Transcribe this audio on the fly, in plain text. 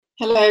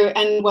Hello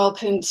and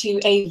welcome to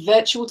a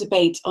virtual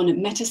debate on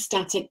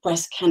metastatic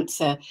breast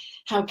cancer.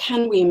 How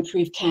can we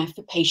improve care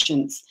for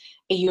patients?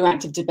 A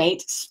Euractiv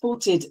debate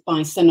supported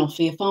by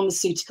Sanofi, a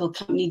pharmaceutical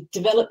company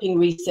developing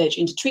research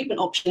into treatment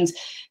options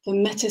for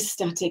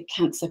metastatic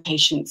cancer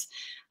patients.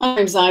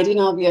 I'm Zaidi and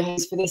I'll be your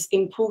host for this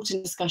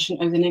important discussion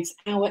over the next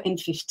hour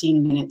and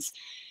 15 minutes.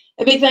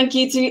 A big thank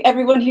you to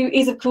everyone who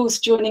is, of course,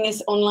 joining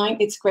us online.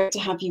 It's great to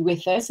have you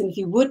with us. And if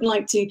you would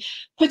like to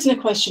put in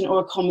a question or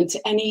a comment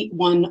to any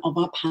one of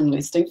our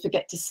panelists, don't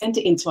forget to send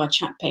it into our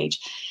chat page.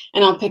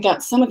 And I'll pick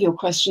out some of your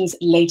questions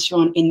later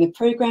on in the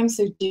programme,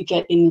 so do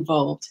get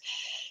involved.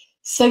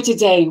 So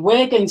today,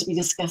 we're going to be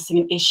discussing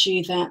an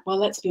issue that, well,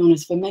 let's be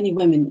honest, for many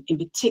women in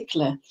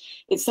particular,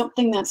 it's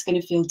something that's going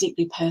to feel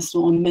deeply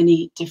personal on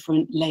many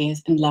different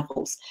layers and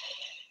levels.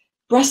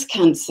 Breast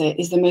cancer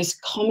is the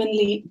most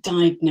commonly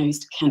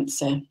diagnosed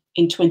cancer.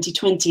 In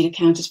 2020, it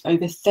accounted for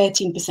over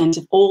 13%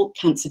 of all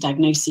cancer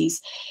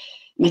diagnoses.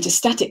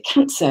 Metastatic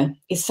cancer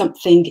is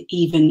something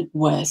even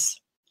worse.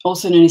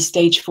 Also known as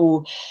stage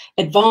 4,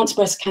 advanced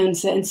breast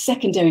cancer and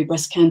secondary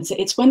breast cancer.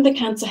 It's when the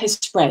cancer has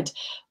spread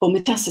or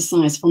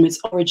metastasized from its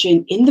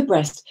origin in the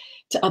breast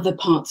to other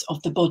parts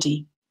of the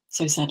body.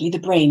 So sadly, the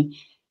brain,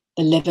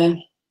 the liver,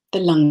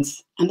 the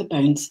lungs, and the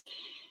bones.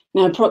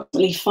 Now,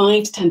 approximately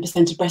 5 to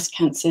 10% of breast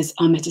cancers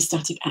are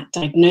metastatic at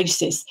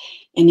diagnosis,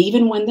 and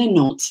even when they're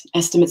not,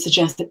 estimates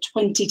suggest that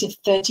 20 to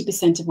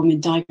 30% of women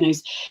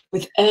diagnosed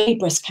with early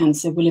breast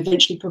cancer will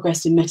eventually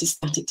progress to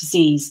metastatic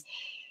disease.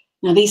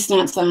 Now, these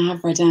stats that I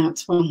have read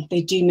out, well,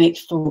 they do make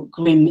for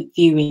grim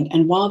viewing,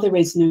 and while there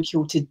is no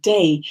cure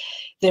today,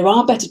 there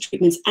are better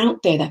treatments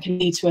out there that can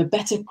lead to a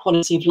better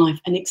quality of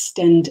life and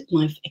extend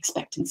life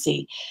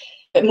expectancy.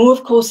 But more,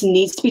 of course,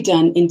 needs to be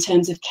done in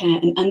terms of care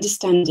and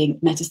understanding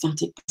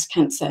metastatic breast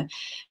cancer,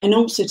 and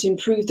also to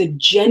improve the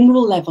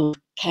general level of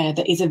care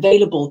that is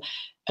available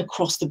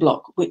across the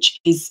bloc,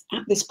 which is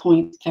at this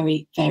point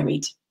very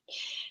varied.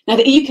 Now,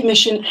 the EU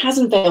Commission has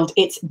unveiled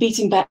its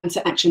Beating Back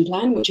Cancer Action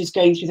Plan, which is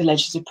going through the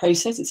legislative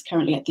process. It's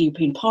currently at the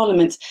European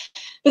Parliament.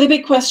 But the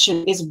big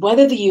question is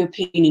whether the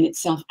European Union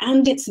itself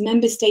and its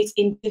member states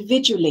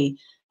individually,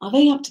 are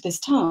they up to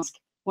this task?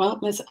 Well,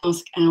 let's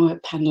ask our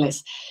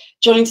panelists.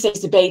 Joining today's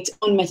debate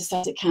on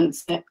metastatic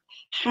cancer,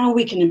 how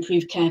we can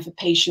improve care for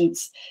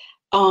patients,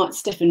 are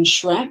Stefan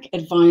Schreck,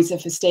 Advisor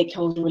for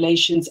Stakeholder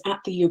Relations at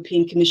the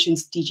European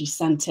Commission's DG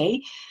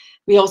Sante.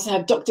 We also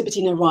have Dr.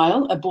 Bettina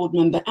Ryle, a board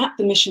member at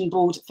the Mission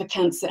Board for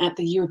Cancer at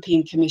the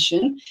European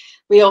Commission.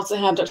 We also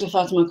have Dr.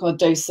 Fatima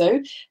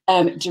Cardoso,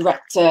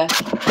 Director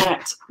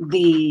at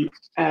the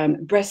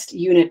Breast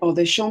Unit of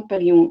the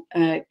Champollion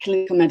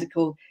Clinical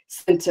Medical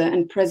Center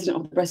and President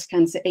of the Breast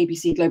Cancer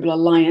ABC Global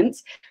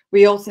Alliance.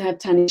 We also have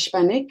Tanja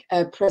Spanik,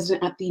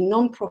 President at the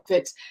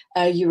non-profit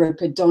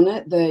Europa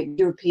Donna, the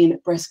European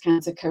Breast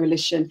Cancer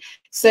Coalition.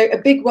 So a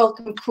big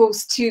welcome, of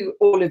course, to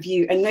all of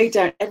you. And no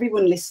doubt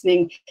everyone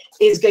listening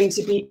is going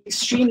to be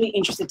extremely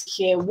interested to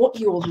hear what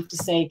you all have to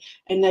say.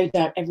 And no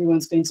doubt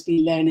everyone's going to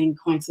be learning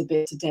quite a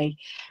bit today.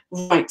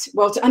 Right,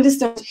 well, to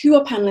understand who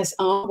our panelists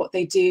are, what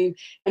they do,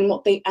 and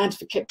what they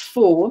advocate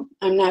for,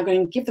 I'm now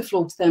going to give the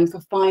floor to them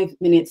for 5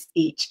 minutes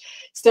each.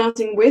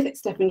 Starting with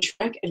Stefan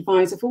Schreck,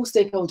 Advisor for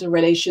Stakeholder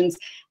Relations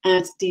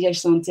at DG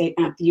Sante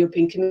at the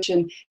European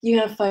Commission. You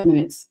have 5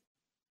 minutes.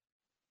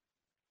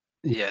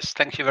 Yes,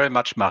 thank you very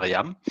much,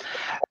 Mariam.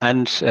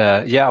 And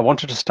I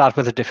wanted to start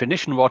with a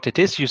definition of what it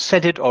is. You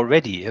said it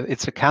already.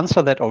 It's a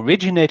cancer that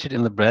originated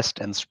in the breast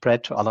and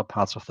spread to other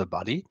parts of the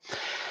body.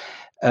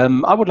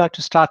 I would like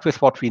to start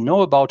with what we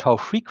know about how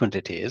frequent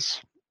it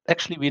is.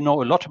 Actually, we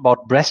know a lot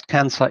about breast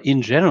cancer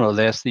in general.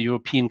 There's the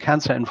European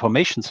Cancer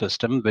Information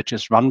System, which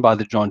is run by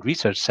the Joint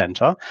Research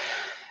Center.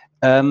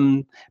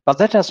 But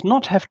that does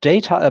not have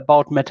data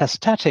about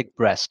metastatic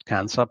breast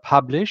cancer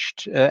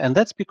published, and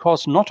that's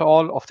because not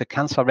all of the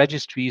cancer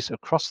registries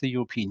across the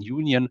European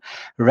Union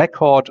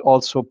record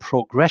also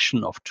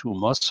progression of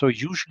tumors. So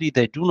usually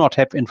they do not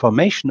have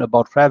information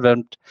about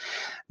prevalent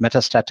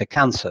metastatic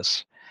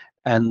cancers.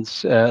 And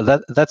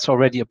that's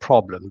already a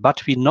problem.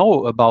 But we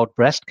know about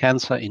breast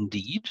cancer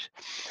indeed.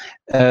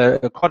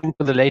 According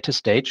to the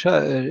latest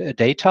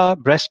data,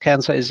 breast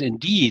cancer is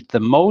indeed the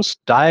most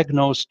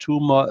diagnosed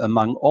tumor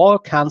among all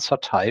cancer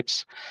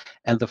types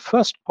and the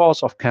first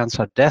cause of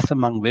cancer death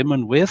among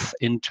women with,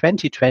 in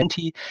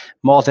 2020,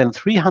 more than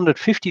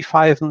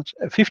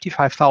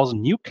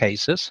 355,000 new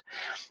cases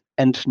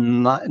and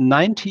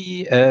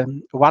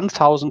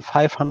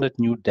 91,500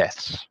 new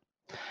deaths.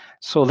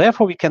 So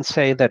therefore, we can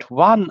say that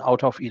 1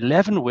 out of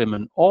 11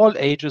 women, all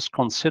ages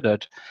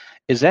considered,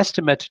 is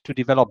estimated to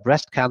develop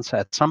breast cancer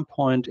at some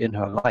point in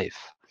her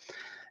life.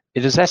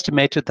 It is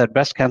estimated that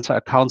breast cancer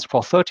accounts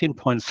for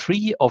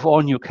 13.3% of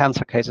all new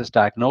cancer cases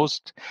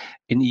diagnosed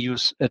in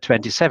EU's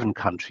 27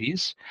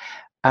 countries.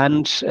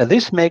 And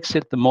this makes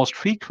it the most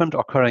frequent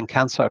occurring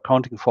cancer,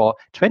 accounting for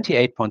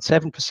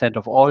 28.7%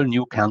 of all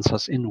new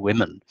cancers in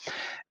women.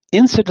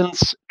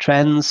 Incidence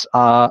trends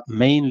are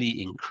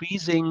mainly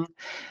increasing.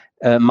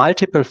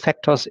 Multiple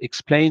factors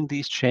explain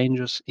these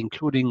changes,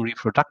 including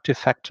reproductive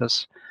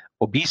factors,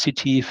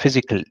 obesity,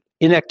 physical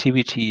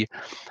inactivity,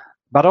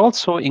 but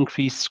also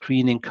increased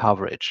screening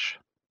coverage.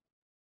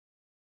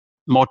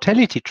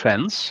 Mortality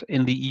trends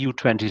in the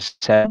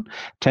EU27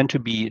 tend to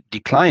be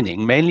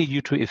declining, mainly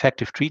due to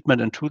effective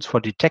treatment and tools for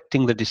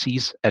detecting the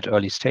disease at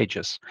early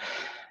stages.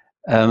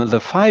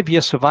 The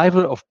 5-year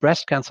survival of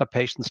breast cancer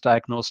patients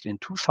diagnosed in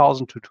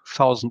 2000 to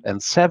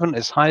 2007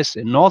 is highest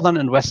in Northern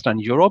and Western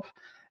Europe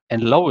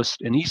and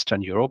lowest in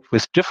Eastern Europe,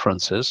 with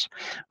differences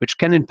which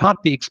can in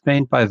part be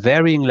explained by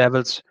varying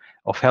levels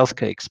of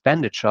healthcare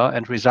expenditure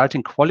and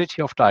resulting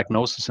quality of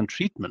diagnosis and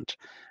treatment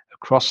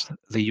across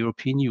the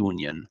European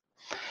Union.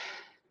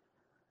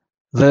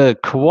 The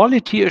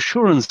Quality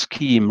Assurance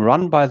Scheme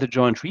run by the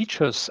Joint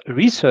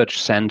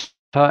Research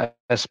Center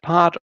as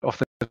part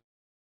of the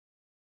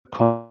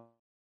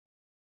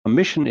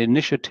Commission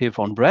initiative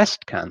on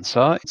breast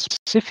cancer,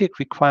 specific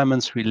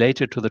requirements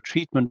related to the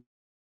treatment.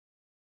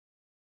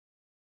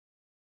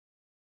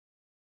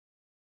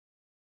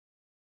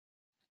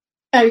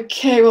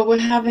 Okay, well, we're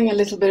having a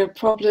little bit of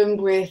problem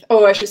with,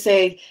 oh, I should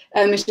say,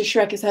 Mr.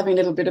 Schreck is having a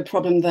little bit of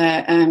problem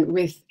there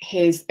with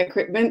his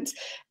equipment.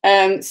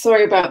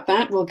 Sorry about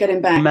that. We'll get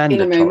him back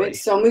in a moment.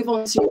 So I'll move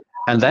on to...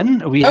 And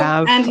then we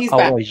have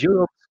our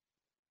Europe...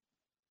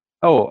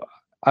 Oh,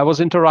 I was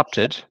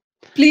interrupted.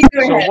 Please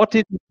go ahead. So what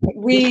did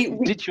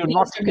you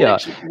not hear?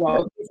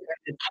 Well,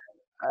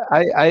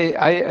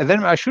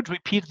 then I should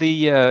repeat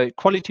the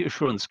quality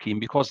assurance scheme,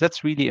 because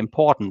that's really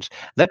important.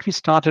 That we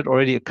started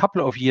already a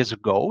couple of years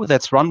ago.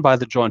 That's run by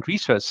the Joint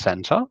Research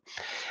Center.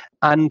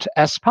 And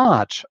as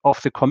part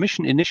of the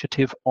Commission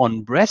initiative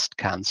on breast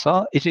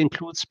cancer, it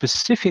includes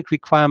specific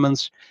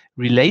requirements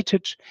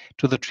related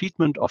to the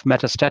treatment of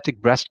metastatic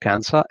breast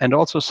cancer and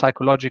also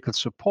psychological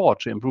support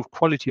to improve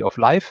quality of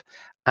life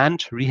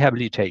and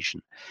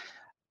rehabilitation.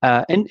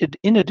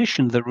 In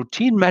addition, the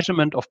routine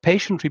measurement of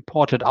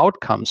patient-reported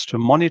outcomes to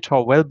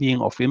monitor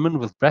well-being of women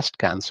with breast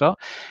cancer,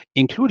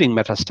 including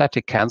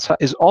metastatic cancer,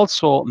 is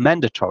also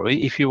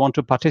mandatory if you want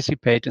to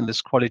participate in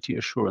this quality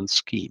assurance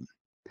scheme.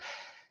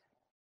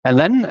 And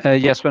then,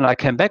 yes, when I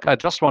came back, I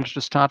just wanted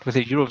to start with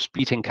the Europe's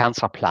Beating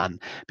Cancer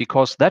Plan,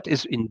 because that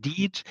is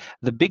indeed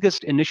the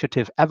biggest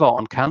initiative ever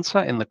on cancer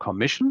in the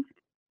Commission.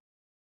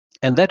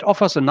 And that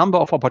offers a number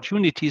of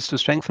opportunities to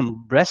strengthen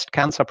breast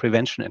cancer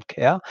prevention and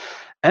care,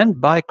 and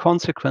by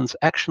consequence,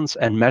 actions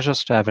and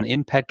measures to have an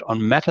impact on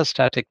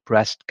metastatic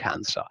breast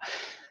cancer.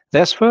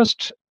 There's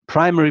first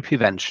primary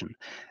prevention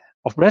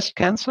of breast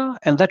cancer,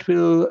 and that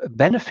will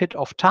benefit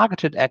of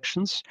targeted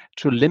actions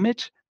to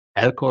limit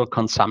alcohol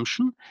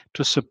consumption,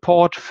 to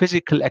support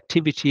physical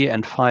activity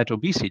and fight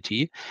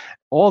obesity.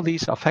 All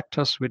these are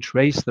factors which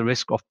raise the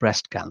risk of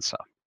breast cancer.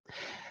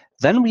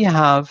 Then we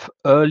have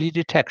early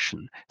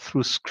detection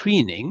through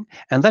screening,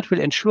 and that will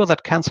ensure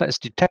that cancer is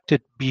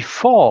detected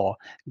before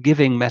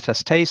giving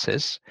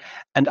metastasis.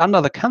 And under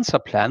the cancer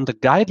plan, the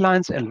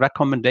guidelines and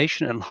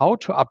recommendation on how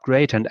to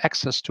upgrade and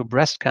access to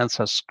breast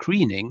cancer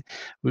screening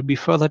will be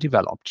further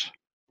developed.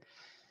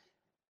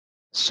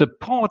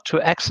 Support to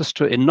access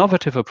to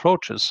innovative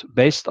approaches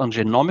based on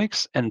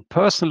genomics and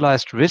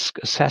personalized risk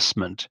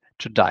assessment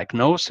to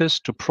diagnosis,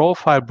 to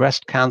profile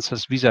breast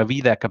cancers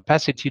vis-à-vis their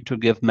capacity to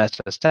give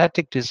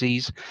metastatic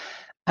disease,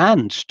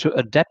 and to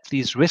adapt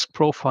these risk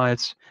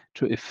profiles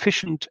to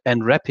efficient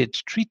and rapid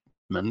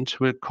treatment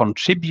will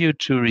contribute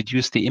to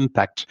reduce the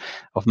impact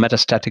of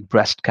metastatic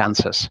breast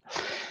cancers.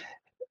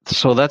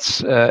 So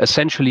that's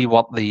essentially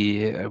what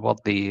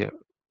the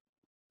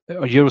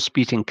Europe's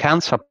Beating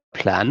Cancer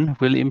Plan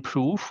will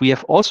improve. We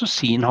have also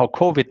seen how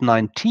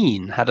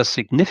COVID-19 had a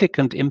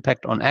significant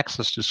impact on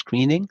access to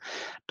screening,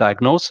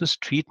 diagnosis,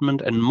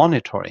 treatment, and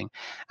monitoring.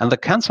 And the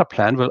Cancer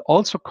Plan will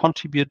also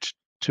contribute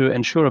to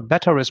ensure a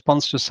better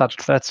response to such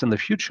threats in the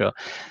future,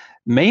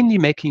 mainly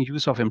making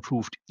use of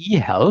improved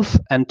e-health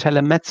and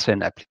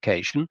telemedicine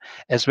application,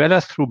 as well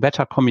as through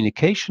better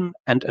communication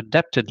and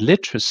adapted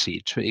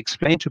literacy to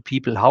explain to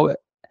people how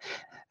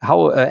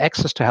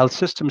access to health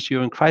systems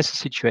during crisis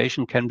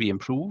situation can be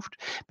improved,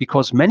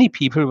 because many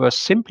people were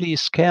simply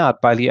scared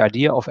by the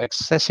idea of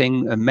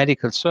accessing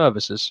medical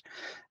services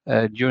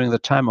during the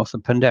time of the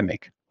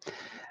pandemic.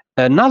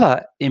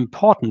 Another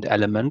important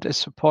element is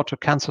support to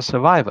cancer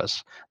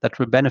survivors that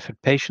will benefit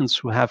patients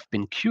who have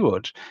been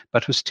cured,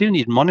 but who still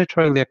need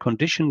monitoring their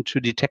condition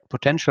to detect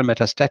potential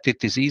metastatic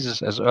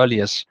diseases as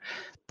early as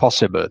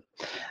possible.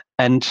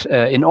 And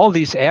in all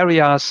these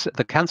areas,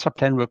 the cancer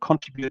plan will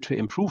contribute to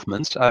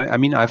improvements. I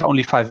mean, I have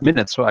only 5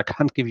 minutes, so I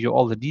can't give you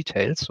all the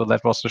details. So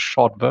that was the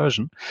short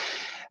version.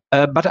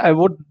 But I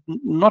would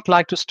not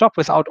like to stop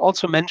without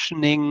also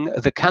mentioning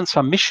the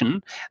cancer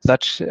mission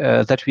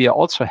that we are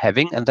also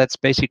having, and that's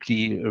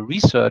basically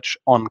research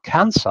on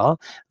cancer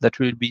that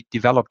will be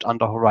developed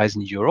under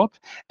Horizon Europe.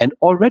 And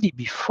already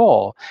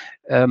before,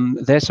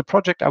 there's a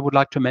project I would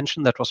like to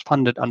mention that was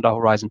funded under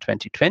Horizon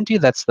 2020.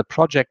 That's the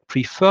project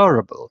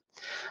Preferable.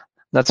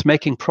 That's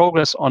making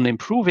progress on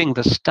improving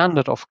the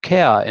standard of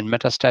care in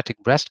metastatic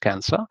breast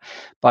cancer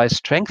by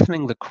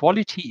strengthening the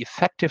quality,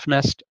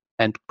 effectiveness,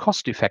 and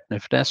cost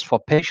effectiveness for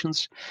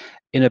patients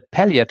in a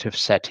palliative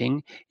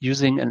setting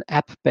using an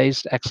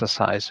app-based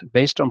exercise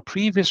based on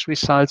previous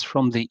results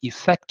from the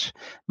EFFECT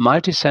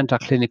multicenter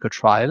clinical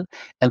trial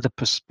and the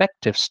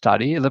Perspective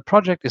study. The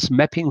project is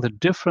mapping the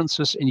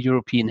differences in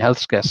European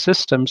healthcare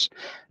systems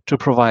to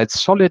provide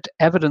solid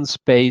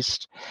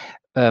evidence-based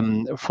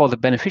for the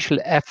beneficial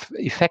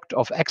effect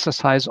of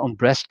exercise on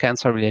breast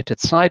cancer-related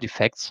side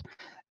effects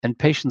and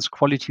patients'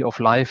 quality of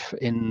life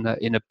in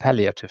a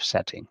palliative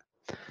setting.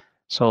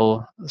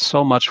 So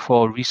much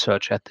for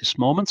research at this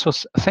moment. So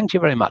thank you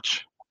very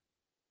much.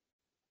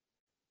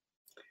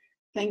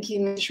 Thank you,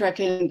 Ms. Schreck.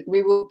 And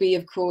we will be,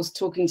 of course,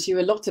 talking to you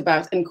a lot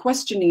about and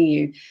questioning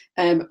you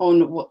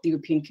on what the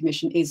European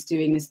Commission is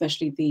doing,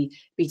 especially the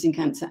Beating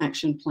Cancer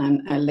Action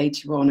Plan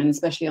later on, and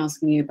especially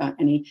asking you about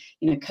any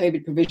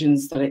COVID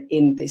provisions that are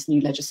in this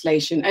new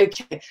legislation.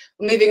 Okay,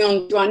 moving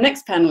on to our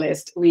next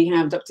panelist, we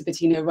have Dr.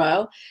 Bettina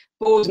Ryle,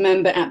 board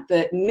member at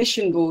the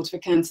Mission Board for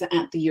Cancer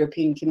at the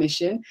European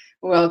Commission.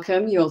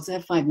 Welcome. You also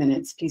have 5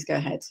 minutes. Please go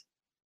ahead.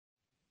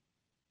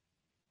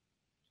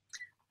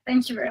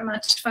 Thank you very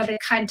much for the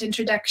kind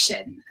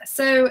introduction.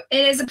 So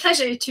it is a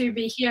pleasure to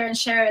be here and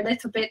share a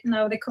little bit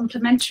now the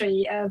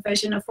complementary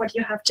version of what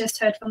you have just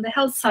heard from the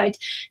health side,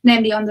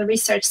 namely on the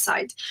research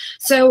side.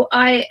 So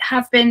I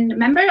have been a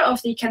member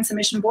of the Cancer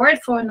Mission Board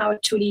for now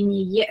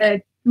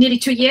nearly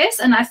 2 years,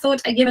 and I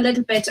thought I'd give a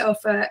little bit of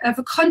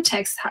a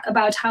context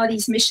about how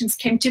these missions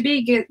came to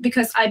be,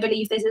 because I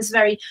believe this is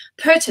very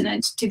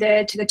pertinent to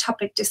the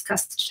topic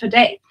discussed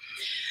today.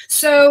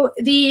 So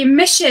the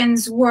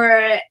missions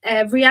were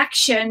a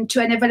reaction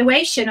to an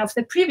evaluation of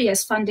the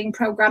previous funding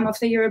program of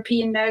the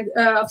European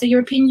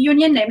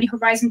Union, namely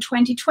Horizon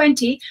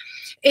 2020,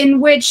 in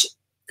which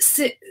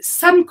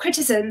some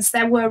criticisms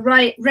that were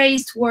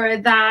raised were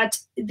that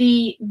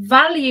the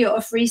value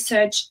of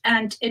research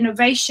and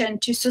innovation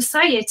to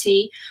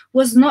society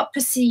was not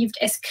perceived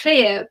as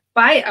clear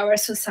by our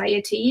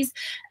societies,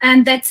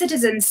 and that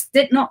citizens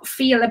did not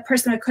feel a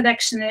personal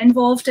connection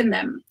involved in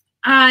them.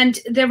 And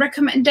the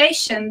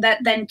recommendation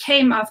that then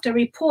came after a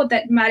report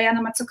that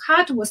Mariana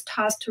Mazzucato was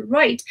tasked to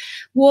write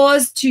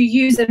was to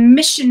use a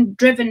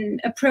mission-driven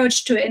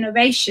approach to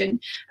innovation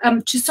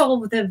to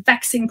solve the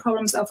vexing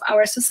problems of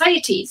our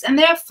societies. And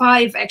there are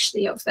 5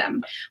 actually of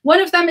them.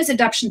 One of them is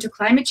adaptation to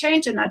climate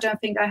change, and I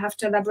don't think I have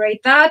to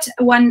elaborate that.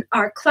 One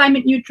are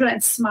climate neutral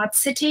and smart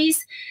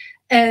cities,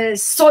 a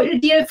soil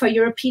deal for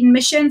European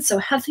missions, so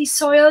healthy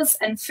soils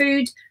and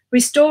food,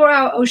 restore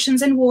our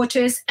oceans and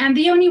waters, and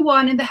the only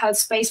one in the health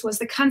space was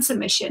the cancer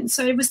mission.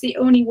 So it was the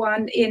only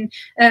one in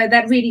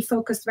that really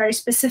focused very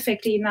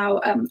specifically now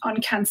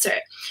on cancer.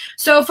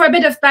 So for a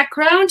bit of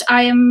background,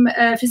 I am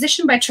a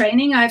physician by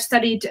training. I've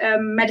studied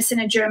medicine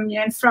in Germany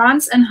and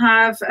France, and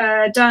have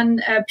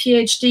done a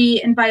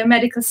PhD in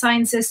biomedical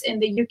sciences in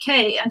the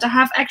UK. And I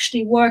have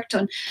actually worked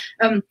on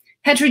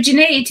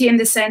heterogeneity in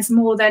the sense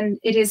more than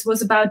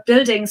was about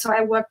building. So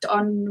I worked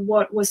on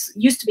what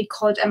used to be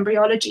called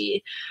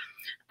embryology.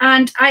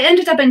 And I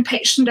ended up in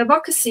patient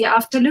advocacy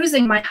after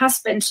losing my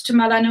husband to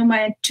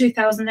melanoma in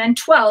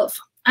 2012.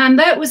 And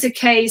that was a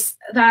case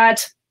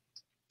that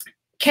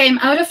came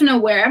out of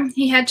nowhere.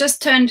 He had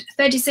just turned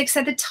 36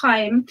 at the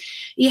time.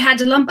 He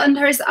had a lump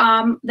under his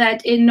arm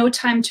that in no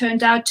time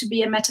turned out to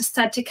be a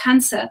metastatic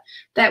cancer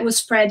that was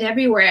spread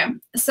everywhere.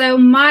 So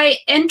my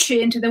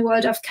entry into the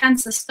world of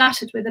cancer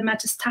started with the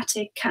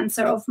metastatic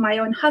cancer of my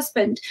own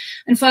husband.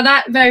 And for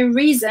that very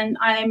reason,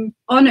 I'm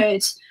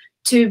honored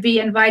to be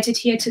invited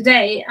here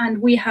today.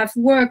 And we have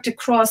worked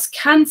across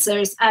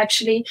cancers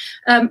actually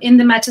in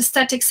the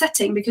metastatic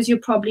setting, because you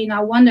probably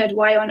now wondered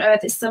why on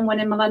earth is someone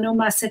in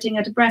melanoma sitting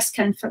at a breast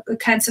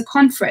cancer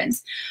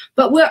conference.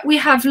 But what we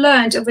have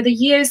learned over the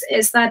years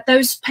is that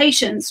those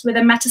patients with a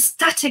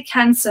metastatic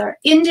cancer,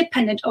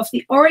 independent of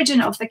the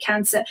origin of the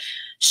cancer,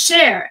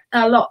 share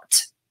a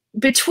lot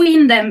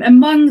between them,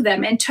 among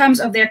them, in terms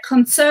of their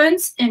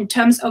concerns, in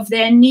terms of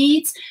their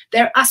needs,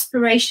 their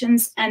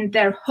aspirations, and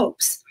their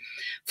hopes.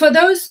 For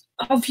those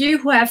of you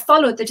who have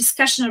followed the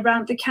discussion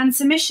around the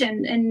cancer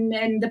mission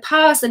in the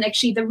past, and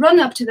actually the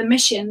run-up to the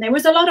mission, there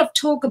was a lot of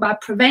talk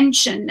about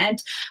prevention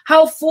and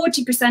how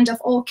 40% of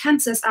all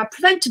cancers are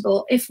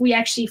preventable if we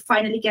actually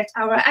finally get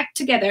our act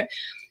together.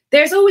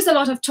 There's always a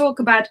lot of talk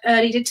about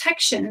early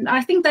detection, and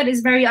I think that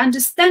is very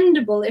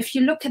understandable if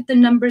you look at the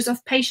numbers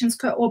of patients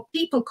or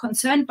people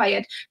concerned by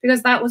it,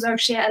 because that was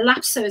actually a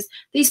lapsus.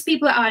 These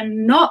people are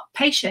not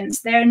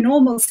patients, they're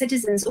normal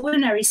citizens,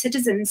 ordinary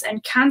citizens,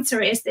 and cancer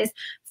is this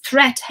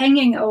threat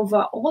hanging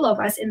over all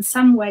of us in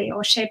some way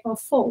or shape or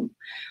form.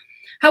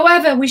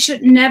 However, we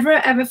should never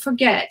ever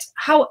forget,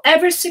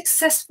 however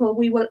successful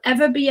we will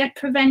ever be at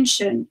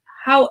prevention,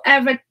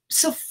 however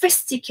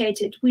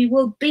sophisticated we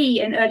will be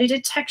in early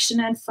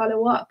detection and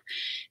follow-up,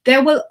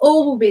 there will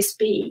always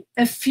be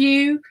a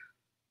few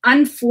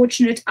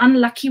unfortunate,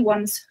 unlucky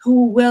ones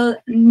who will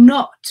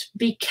not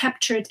be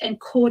captured and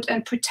caught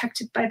and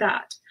protected by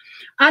that.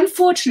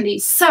 Unfortunately,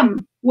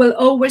 some will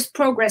always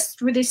progress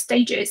through these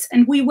stages,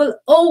 and we will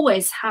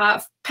always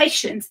have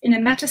patients in a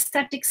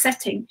metastatic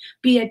setting,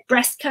 be it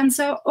breast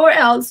cancer or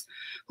else,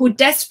 who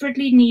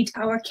desperately need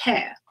our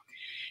care.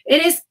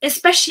 It is,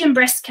 especially in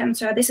breast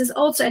cancer, this is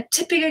also a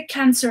typical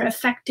cancer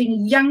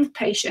affecting young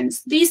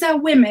patients. These are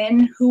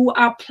women who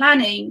are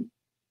planning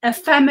a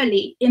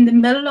family in the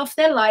middle of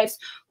their lives,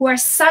 who are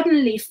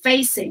suddenly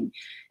facing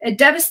a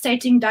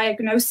devastating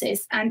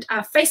diagnosis and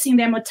are facing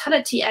their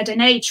mortality at an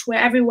age where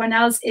everyone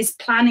else is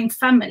planning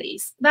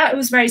families. That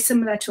was very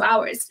similar to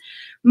ours.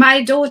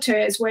 My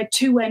daughters were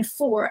 2 and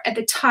 4 at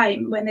the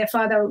time when their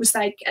father was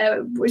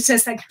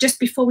just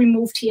before we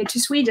moved here to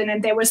Sweden,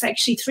 and there was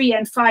actually 3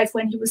 and 5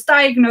 when he was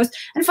diagnosed,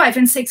 and 5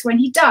 and 6 when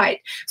he died.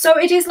 So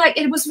it is like,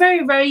 it was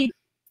very, very,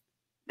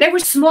 they were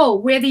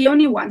small, we're the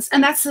only ones.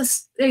 And that's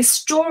a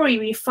story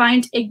we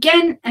find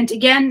again and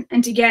again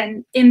and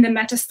again in the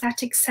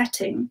metastatic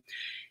setting.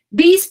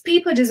 These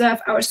people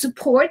deserve our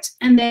support,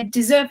 and they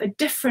deserve a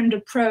different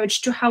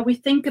approach to how we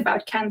think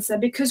about cancer,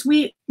 because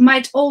we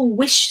might all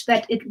wish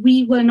that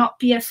we will not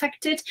be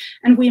affected,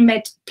 and we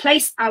might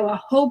place our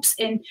hopes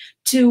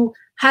into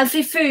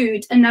healthy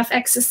food, enough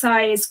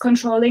exercise,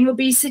 controlling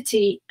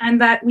obesity, and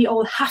that we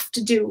all have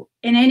to do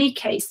in any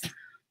case.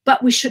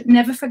 But we should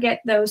never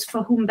forget those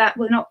for whom that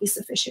will not be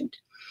sufficient.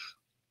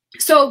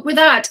 So with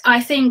that,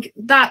 I think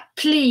that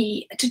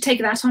plea to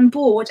take that on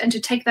board and to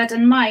take that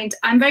in mind,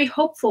 I'm very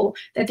hopeful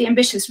that the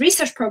ambitious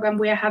research program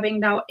we are having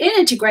now in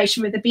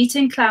integration with the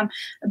Beating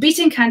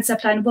Cancer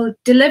Plan will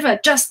deliver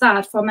just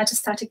that for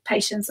metastatic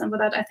patients. And with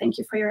that, I thank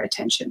you for your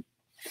attention.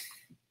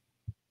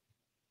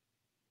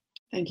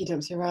 Thank you,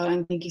 Dr. Rao,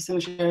 and thank you so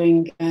much for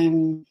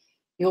sharing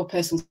your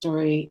personal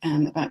story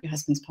about your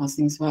husband's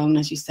passing as well. And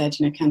as you said,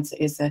 you know, cancer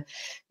is a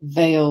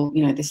veil,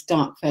 you know, this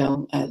dark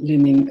veil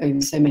looming over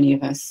so many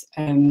of us.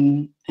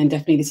 And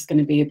definitely this is going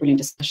to be a brilliant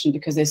discussion,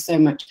 because there's so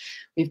much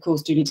we, of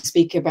course, do need to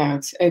speak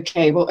about.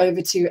 Okay, well,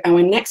 over to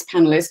our next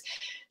panelist,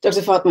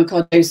 Dr. Fatma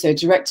Cardoso,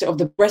 Director of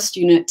the Breast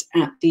Unit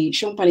at the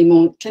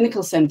Champalimaud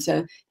Clinical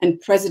Center and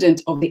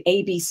President of the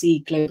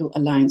ABC Global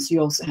Alliance.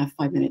 You also have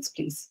 5 minutes,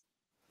 please.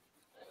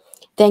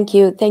 Thank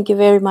you. Thank you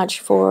very much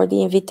for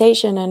the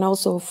invitation, and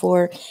also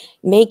for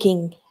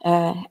making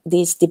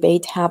this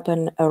debate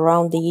happen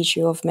around the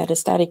issue of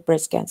metastatic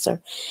breast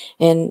cancer.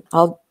 And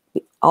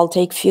I'll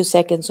take a few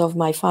seconds of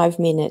my 5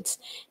 minutes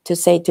to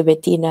say to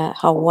Bettina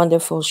how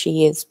wonderful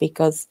she is,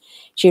 because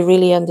she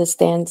really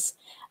understands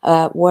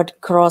what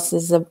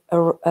crosses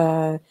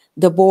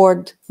the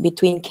board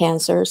between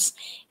cancers.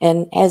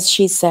 And as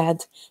she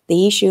said,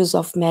 the issues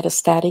of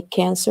metastatic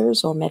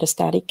cancers or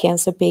metastatic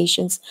cancer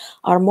patients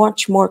are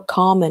much more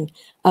common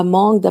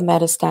among the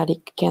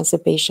metastatic cancer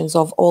patients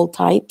of all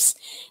types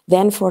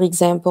than, for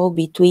example,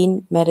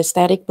 between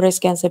metastatic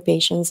breast cancer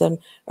patients and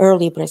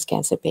early breast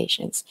cancer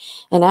patients.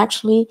 And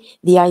actually,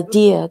 the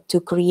idea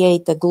to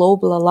create a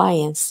global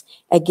alliance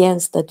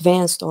against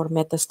advanced or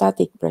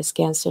metastatic breast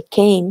cancer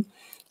came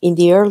in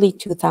the early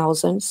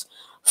 2000s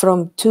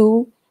from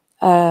two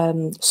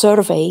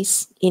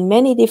surveys in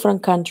many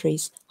different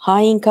countries,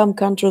 high-income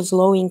countries,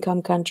 low-income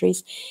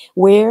countries,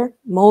 where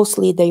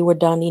mostly they were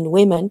done in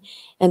women,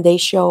 and they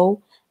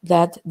show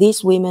that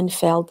these women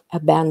felt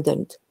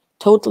abandoned,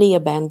 totally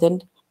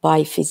abandoned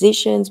by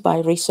physicians, by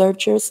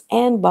researchers,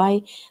 and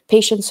by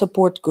patient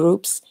support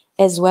groups,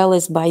 as well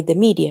as by the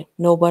media.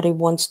 Nobody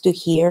wants to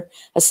hear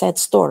a sad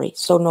story,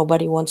 so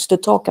nobody wants to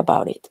talk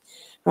about it.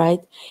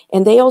 Right?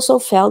 And they also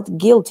felt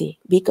guilty,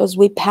 because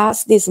we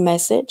passed this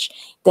message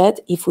that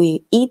if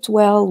we eat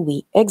well,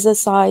 we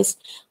exercise,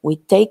 we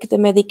take the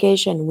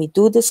medication, we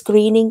do the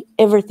screening,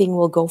 everything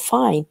will go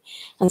fine.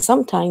 And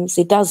sometimes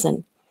it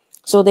doesn't.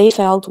 So they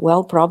felt,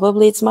 well,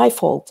 probably it's my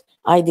fault.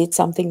 I did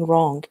something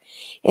wrong.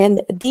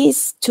 And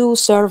these two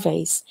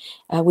surveys,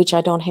 which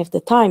I don't have the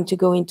time to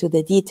go into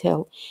the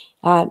detail,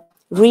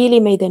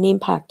 really made an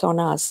impact on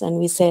us. And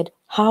we said,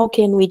 how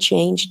can we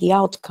change the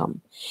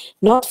outcome?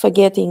 Not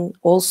forgetting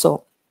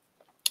also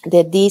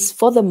that this,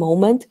 for the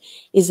moment,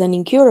 is an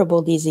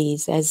incurable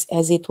disease,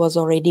 as it was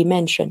already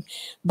mentioned.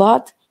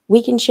 But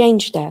we can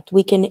change that.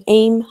 We can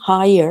aim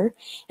higher,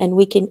 and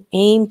we can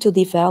aim to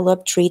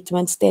develop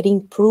treatments that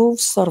improve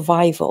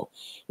survival,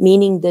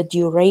 meaning the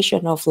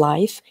duration of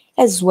life,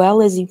 as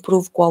well as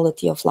improve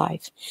quality of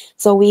life.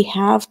 So we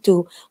have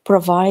to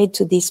provide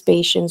to these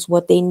patients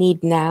what they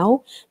need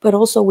now, but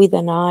also with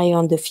an eye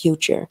on the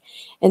future.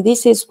 And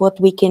this is what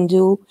we can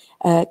do,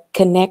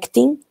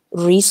 connecting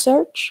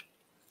research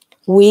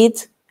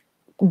with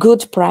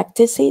good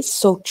practices,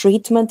 so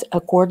treatment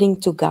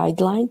according to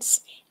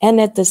guidelines, and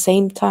at the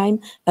same time,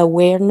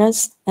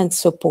 awareness and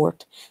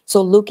support.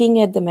 So looking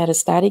at the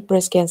metastatic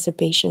breast cancer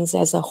patients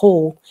as a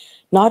whole,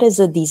 not as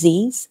a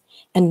disease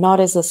and not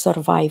as a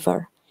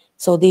survivor.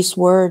 So this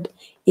word,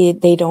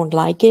 they don't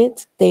like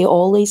it. They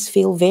always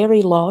feel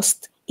very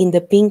lost in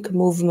the pink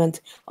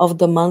movement of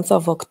the month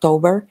of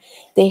October.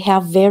 They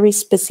have very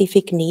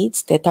specific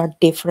needs that are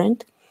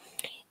different.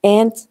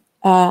 And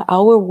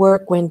our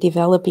work when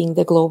developing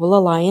the Global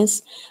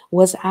Alliance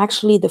was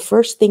actually the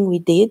first thing we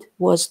did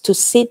was to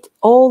sit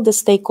all the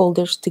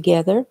stakeholders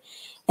together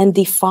and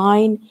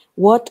define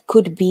what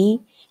could be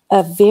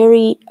a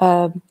very,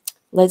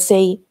 let's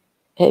say,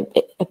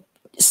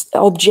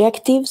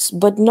 objectives,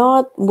 but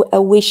not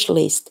a wish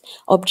list.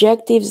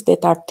 Objectives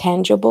that are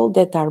tangible,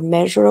 that are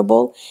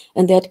measurable,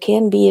 and that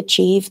can be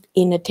achieved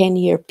in a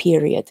 10-year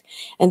period.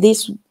 And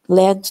this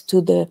led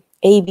to the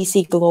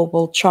ABC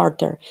Global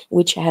Charter,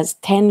 which has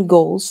 10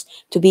 goals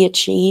to be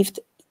achieved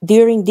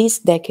during this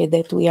decade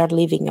that we are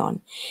living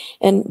on.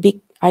 And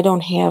I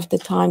don't have the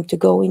time to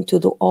go into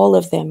all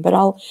of them, but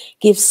I'll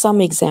give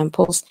some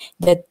examples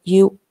that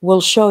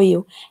will show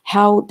you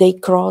how they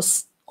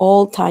cross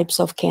all types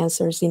of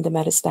cancers in the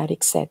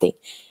metastatic setting.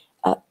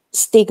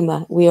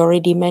 Stigma, we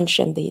already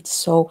mentioned it.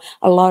 So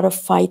a lot of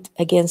fight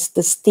against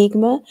the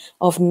stigma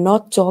of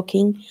not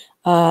talking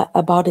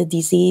about a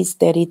disease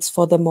that it's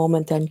for the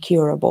moment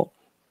uncurable.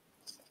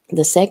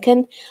 The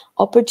second,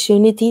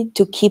 opportunity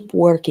to keep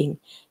working,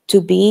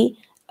 to be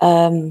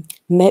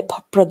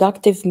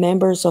productive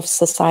members of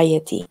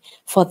society.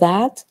 For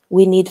that,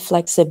 we need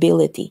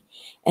flexibility.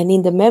 And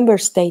in the member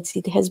states,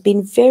 it has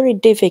been very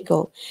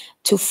difficult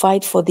to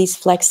fight for this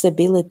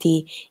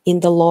flexibility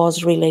in the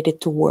laws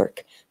related to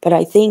work. But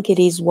I think it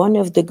is one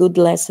of the good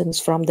lessons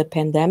from the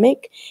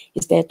pandemic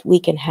is that we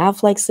can have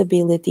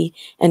flexibility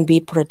and be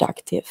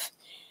productive.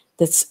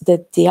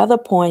 The other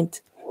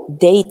point,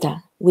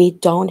 data. We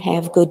don't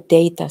have good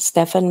data.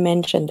 Stefan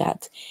mentioned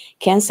that.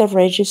 Cancer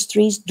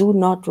registries do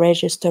not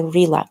register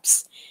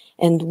relapse.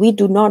 And we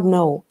do not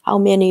know how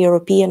many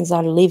Europeans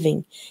are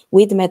living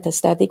with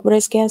metastatic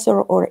breast cancer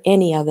or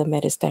any other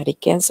metastatic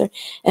cancer.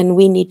 And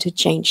we need to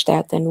change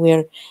that. And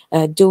we're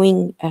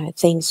doing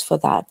things for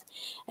that.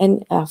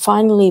 And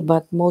finally,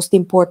 but most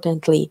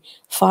importantly,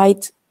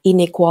 fight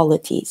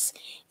inequalities.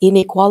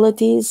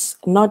 Inequalities,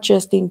 not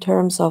just in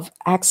terms of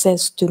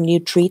access to new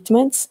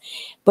treatments,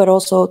 but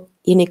also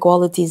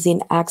inequalities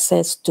in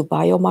access to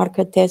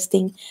biomarker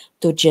testing,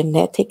 to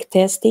genetic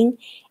testing,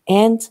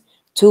 and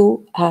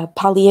to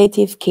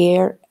palliative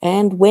care,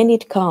 and when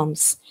it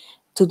comes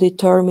to the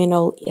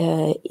terminal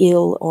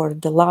ill or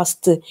the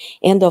last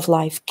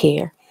end-of-life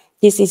care.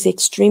 This is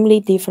extremely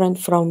different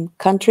from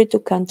country to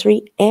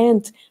country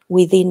and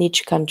within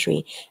each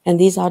country. And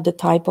these are the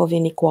type of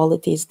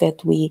inequalities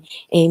that we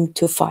aim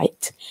to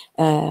fight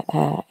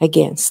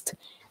against.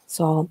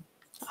 So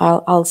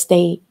I'll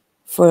stay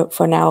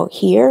for now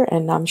here,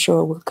 and I'm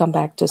sure we'll come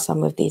back to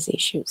some of these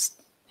issues.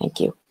 Thank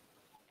you.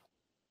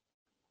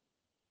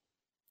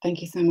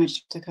 Thank you so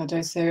much, Dr.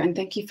 Cardoso, and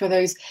thank you for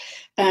those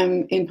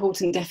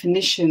important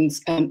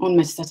definitions on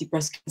metastatic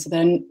breast cancer.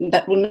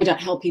 That will no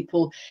doubt help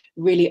people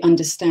really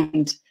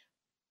understand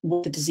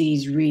what the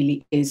disease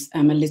really is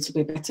a little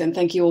bit better. And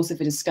thank you also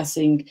for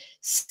discussing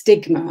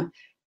stigma,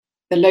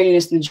 the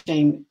loneliness and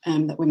shame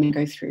that women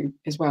go through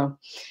as well.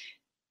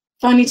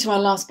 Finally, to our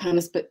last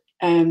panelist, but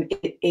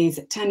it is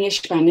Tanja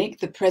Spanik,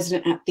 the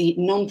president at the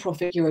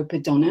non-profit Europa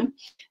Donna,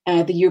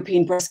 the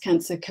European Breast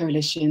Cancer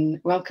Coalition.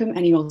 Welcome,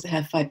 and you also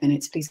have 5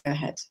 minutes. Please go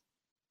ahead.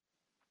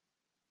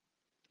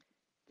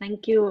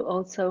 Thank you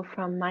also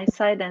from my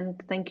side,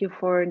 and thank you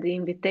for the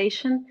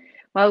invitation.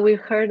 Well, we've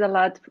heard a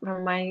lot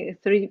from my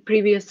three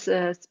previous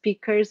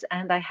speakers,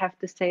 and I have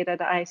to say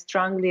that I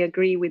strongly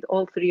agree with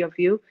all three of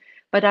you,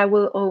 but I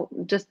will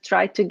just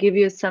try to give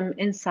you some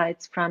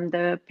insights from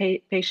the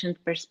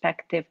patient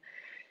perspective.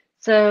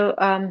 So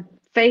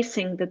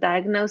facing the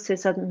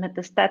diagnosis of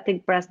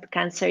metastatic breast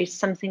cancer is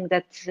something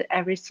that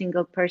every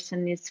single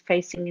person is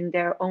facing in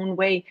their own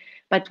way,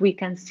 but we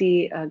can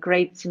see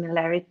great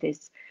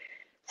similarities.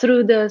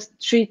 Through the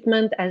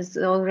treatment, as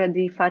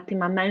already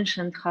Fatima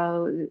mentioned,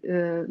 how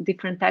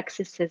different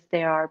accesses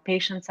there are,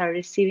 patients are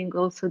receiving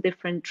also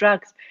different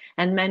drugs,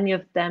 and many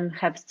of them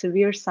have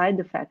severe side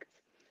effects.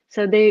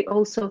 So they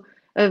also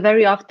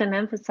very often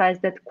emphasize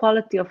that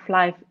quality of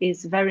life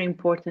is very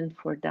important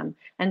for them,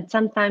 and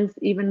sometimes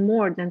even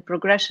more than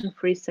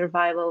progression-free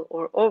survival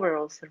or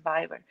overall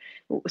survivor,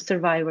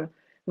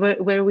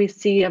 where we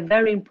see a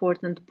very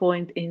important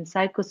point in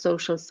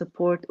psychosocial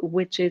support,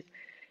 which is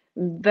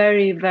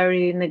very,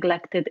 very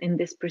neglected in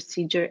this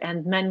procedure,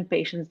 and many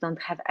patients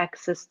don't have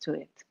access to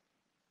it.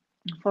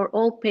 For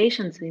all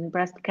patients in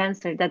breast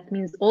cancer, that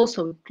means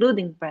also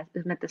including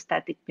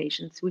metastatic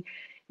patients, we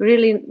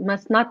really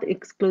must not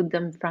exclude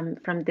them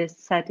from these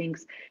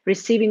settings.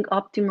 Receiving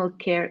optimal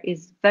care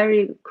is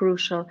very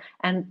crucial,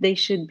 and they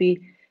should be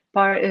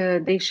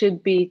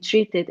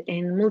treated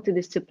in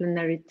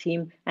multidisciplinary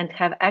team and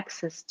have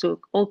access to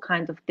all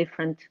kinds of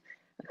different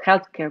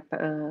healthcare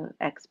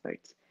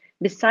experts.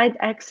 Besides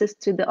access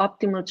to the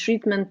optimal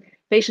treatment,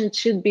 patients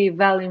should be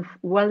well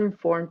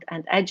informed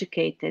and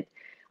educated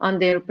on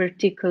their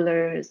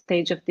particular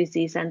stage of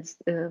disease and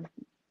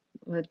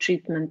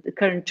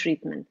current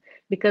treatment,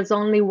 because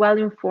only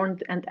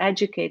well-informed and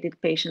educated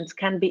patients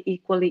can be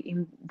equally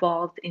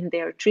involved in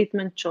their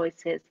treatment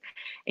choices,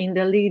 in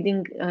the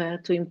leading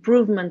to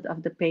improvement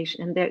of the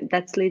patient, and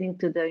that's leading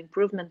to the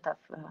improvement of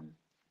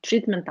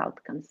treatment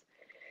outcomes.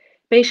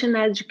 Patient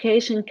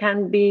education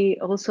can be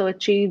also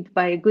achieved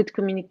by good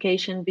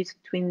communication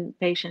between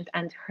patient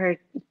and her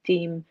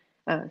team,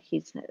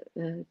 his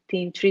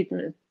team,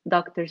 treatment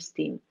doctor's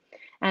team.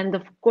 And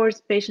of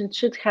course, patients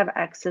should have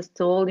access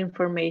to all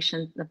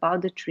information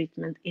about the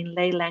treatment in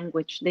lay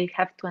language. They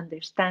have to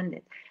understand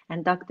it,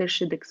 and doctors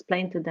should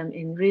explain to them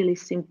in really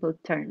simple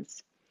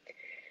terms.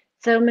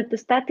 So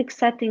metastatic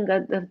setting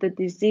of the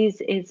disease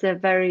is a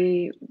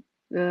very,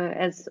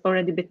 as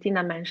already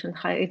Bettina mentioned,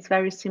 it's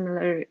very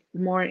similar,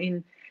 more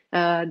in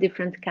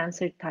different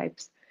cancer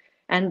types.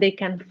 And they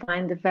can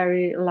find a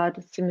very lot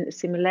of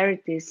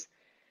similarities,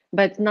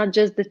 but not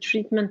just the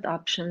treatment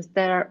options.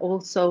 There are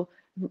also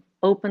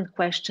open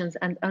questions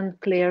and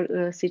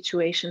unclear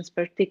situations,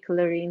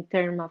 particularly in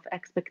terms of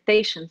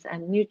expectations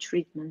and new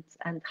treatments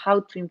and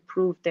how to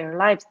improve their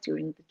lives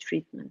during the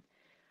treatment.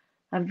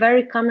 A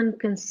very common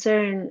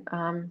concern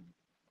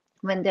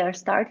when they are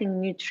starting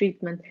new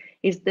treatment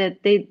is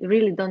that they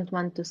really don't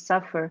want to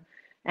suffer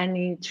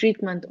any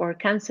treatment or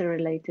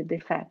cancer-related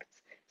effects.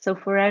 So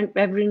for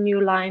every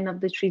new line of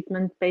the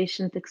treatment,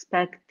 patients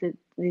expect the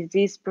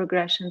disease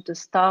progression to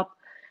stop,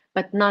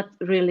 but not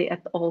really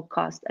at all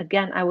costs.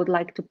 Again, I would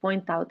like to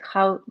point out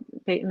how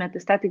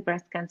metastatic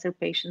breast cancer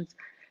patients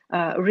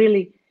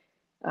really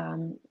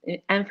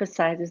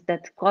emphasizes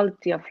that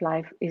quality of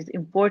life is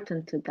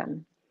important to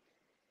them.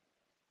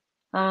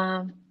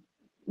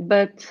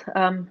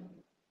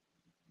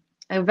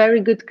 A very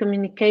good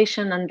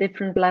communication on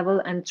different level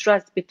and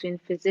trust between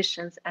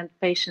physicians and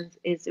patients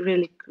is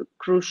really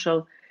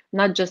crucial,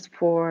 not just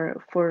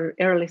for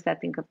early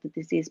setting of the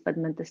disease, but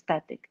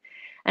metastatic.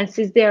 And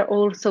since they are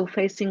also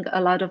facing a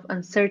lot of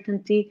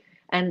uncertainty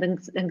and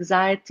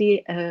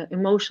anxiety,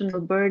 emotional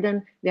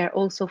burden, they are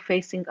also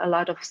facing a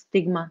lot of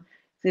stigma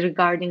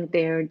regarding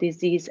their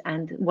disease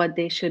and what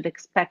they should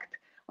expect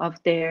of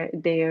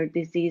their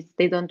disease.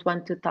 They don't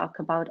want to talk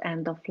about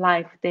end of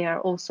life. They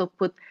are also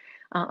put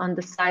on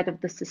the side of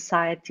the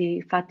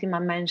society. Fatima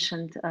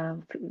mentioned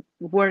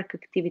work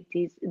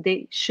activities.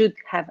 They should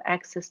have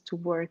access to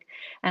work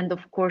and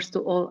of course to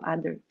all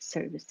other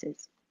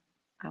services.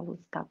 I will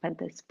stop at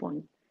this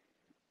point.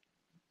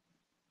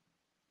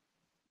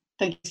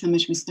 Thank you so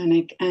much, Ms.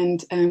 Stanek.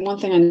 And one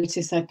thing I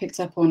noticed, I picked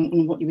up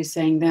on what you were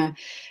saying there.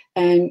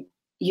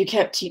 You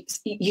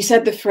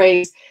said the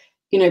phrase,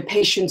 you know,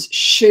 patients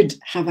should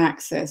have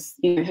access.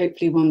 You know,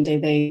 hopefully one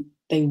day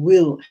they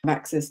will have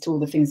access to all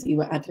the things that you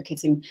were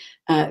advocating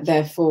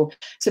there for.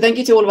 So thank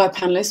you to all of our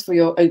panelists for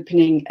your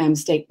opening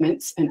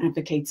statements and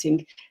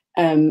advocating.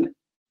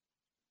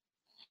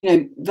 You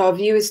know, our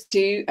viewers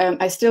too,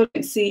 I still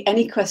don't see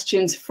any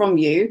questions from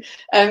you.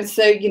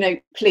 So, you know,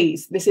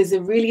 please, this is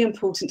a really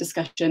important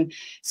discussion.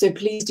 So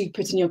please do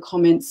put in your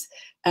comments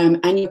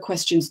and your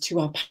questions to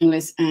our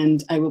panelists,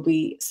 and I will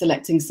be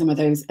selecting some of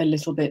those a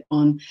little bit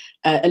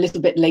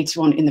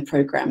later on in the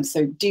program.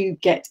 So do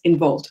get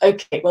involved.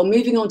 Okay, well,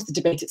 moving on to the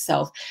debate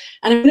itself.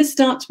 And I'm going to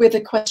start with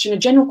a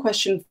general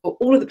question for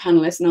all of the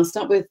panelists, and I'll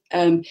start with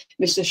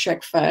Mr.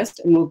 Schreck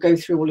first, and we'll go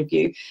through all of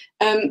you.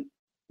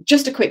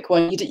 Just a quick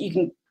one. You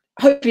can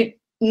hopefully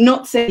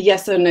not say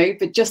yes or no,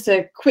 but just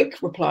a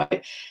quick reply.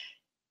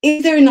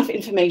 Is there enough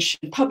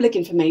information, public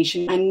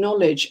information and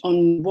knowledge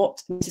on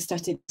what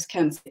metastatic breast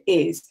cancer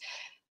is?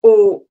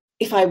 Or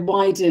if I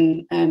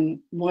widen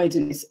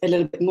this a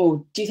little bit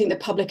more, do you think the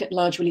public at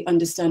large really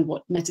understand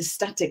what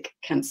metastatic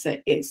cancer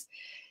is?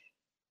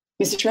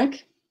 Mr.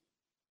 Schreck?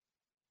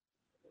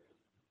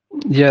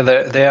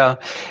 Yeah,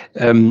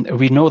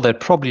 we know that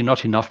probably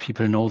not enough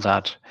people know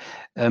that.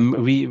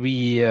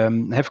 We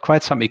have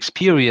quite some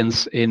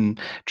experience in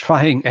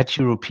trying at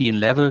European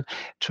level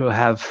to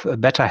have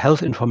better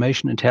health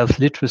information and health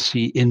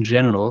literacy in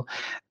general.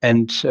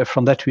 And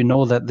from that, we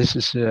know that this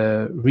is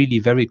a really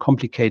very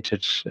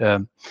complicated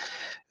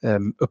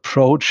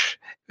approach,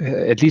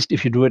 at least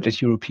if you do it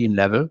at European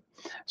level.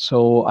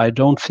 So I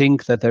don't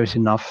think that there is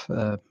enough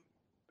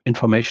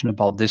information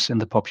about this in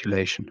the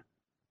population.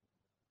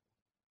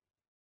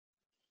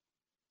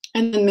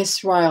 And then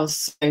Ms.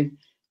 Riles, so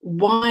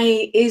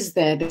why is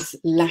there this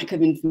lack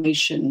of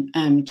information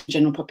to the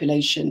general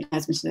population,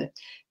 as Mr.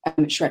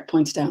 Schreck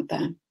pointed out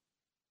there?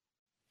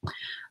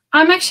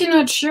 I'm actually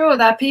not sure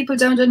that people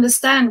don't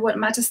understand what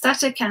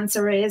metastatic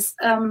cancer is.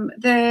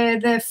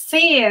 The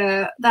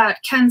fear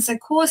that cancer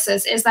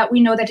causes is that we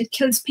know that it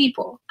kills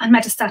people, and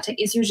metastatic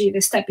is usually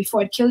the step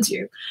before it kills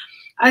you.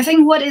 I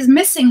think what is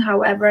missing,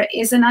 however,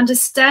 is an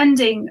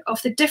understanding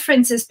of the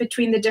differences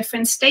between the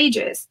different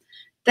stages.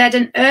 That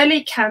an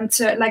early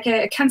cancer, like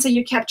a cancer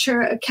you catch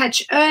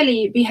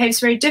early,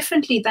 behaves very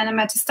differently than a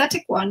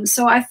metastatic one.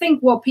 So I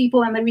think what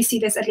people, and we see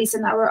this at least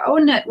in our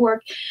own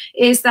network,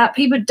 is that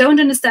people don't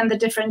understand the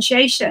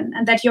differentiation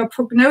and that your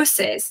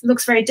prognosis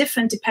looks very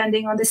different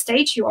depending on the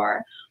stage you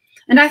are.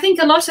 And I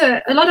think a lot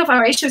of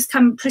our issues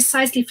come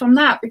precisely from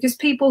that, because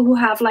people who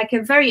have like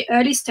a very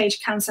early stage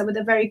cancer with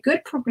a very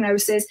good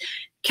prognosis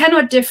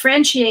cannot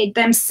differentiate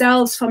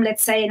themselves from,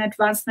 let's say, an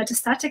advanced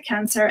metastatic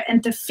cancer,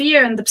 and the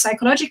fear and the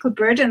psychological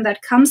burden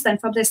that comes then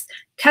from this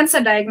cancer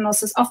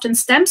diagnosis often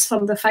stems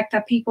from the fact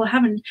that people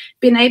haven't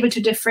been able to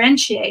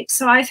differentiate.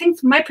 So I think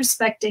from my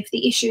perspective,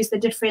 the issue is the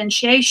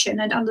differentiation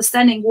and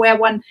understanding where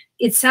one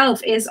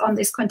itself is on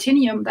this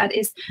continuum. That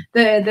is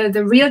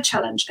the real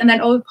challenge, and then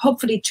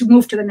hopefully to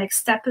move to the next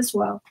step as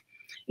well.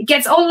 it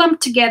gets all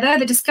lumped together.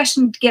 The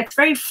discussion gets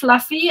very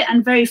fluffy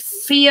and very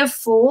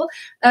fearful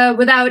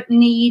without the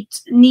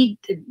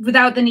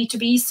need to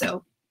be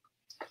so.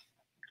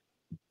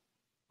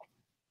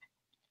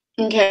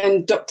 Okay,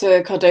 and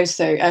Dr.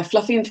 Cardoso,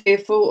 fluffy and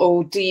fearful,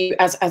 or do you,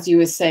 as you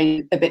were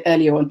saying a bit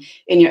earlier on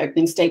in your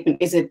opening statement,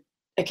 is it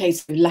a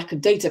case of lack of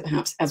data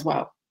perhaps as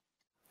well?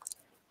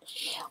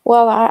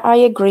 Well, I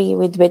agree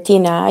with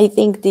Bettina. I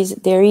think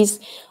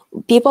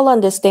people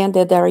understand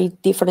that there are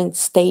different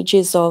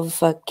stages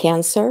of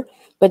cancer,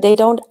 but they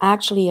don't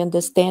actually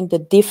understand the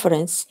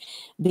difference.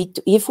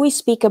 If we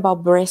speak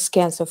about breast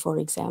cancer, for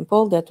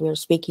example, that we're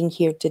speaking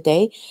here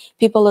today,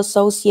 people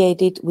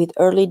associate it with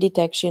early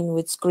detection,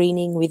 with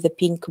screening, with the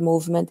pink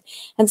movement.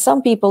 And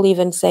some people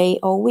even say,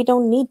 oh, we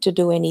don't need to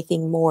do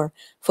anything more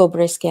for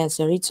breast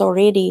cancer. It's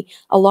already,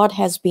 a lot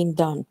has been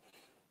done.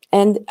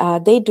 And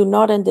they do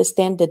not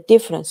understand the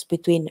difference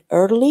between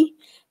early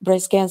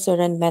breast cancer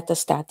and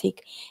metastatic.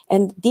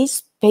 And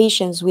these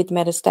patients with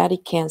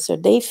metastatic cancer,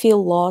 they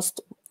feel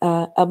lost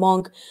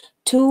among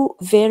two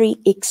very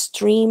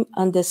extreme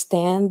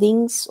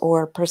understandings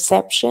or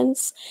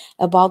perceptions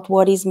about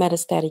what is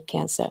metastatic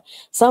cancer.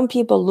 Some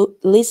people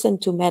listen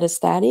to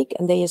metastatic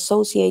and they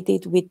associate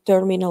it with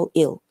terminal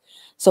ill.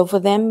 So for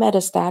them,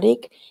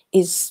 metastatic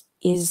is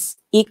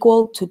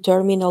equal to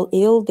terminal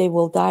ill. They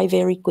will die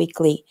very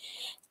quickly.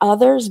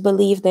 Others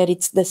believe that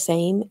it's the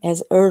same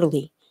as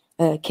early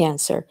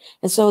cancer.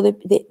 And so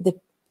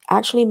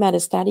actually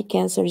metastatic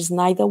cancer is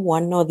neither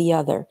one nor the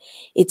other.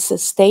 It's a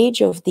stage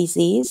of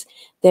disease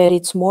that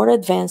it's more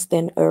advanced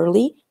than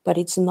early, but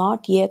it's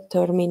not yet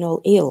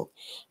terminal ill.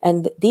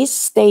 And this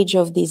stage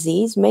of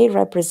disease may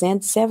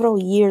represent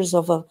several years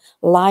of a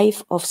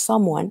life of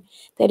someone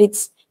that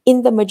it's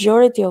in the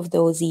majority of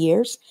those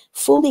years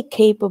fully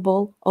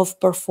capable of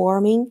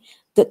performing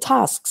the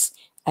tasks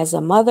as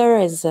a mother,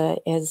 as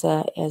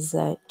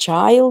a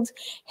child,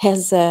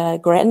 as a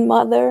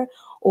grandmother,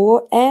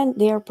 and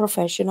their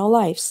professional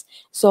lives.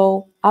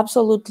 So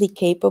absolutely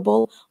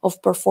capable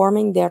of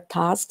performing their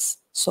tasks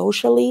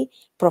socially,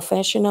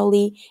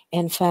 professionally,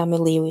 and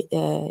family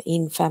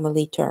in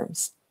family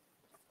terms.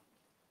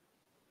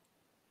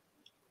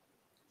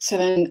 So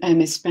then,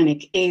 Ms.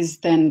 Spanik, is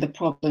then the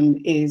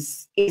problem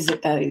is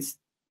it that is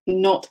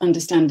not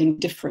understanding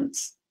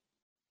difference?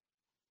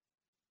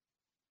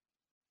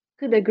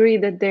 Could agree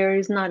that there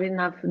is not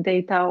enough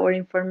data or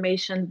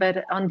information,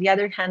 but on the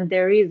other hand,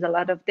 there is a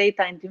lot of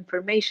data and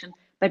information,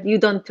 but you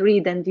don't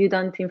read and you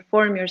don't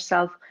inform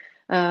yourself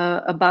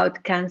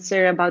about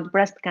cancer, about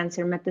breast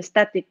cancer,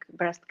 metastatic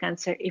breast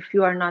cancer, if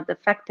you are not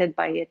affected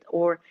by it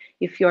or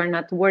if you are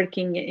not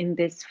working in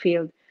this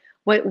field.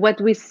 What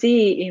we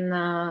see in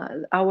our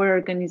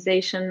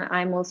organization,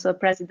 I'm also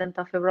president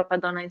of Europa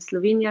Donna in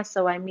Slovenia,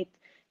 so I meet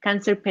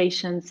cancer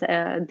patients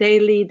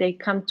daily. They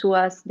come to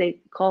us, they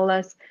call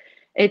us.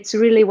 It's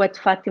really what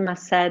Fatima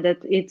said, that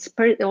it's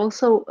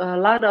also a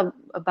lot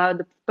about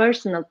the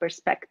personal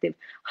perspective,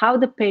 how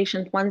the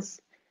patient, once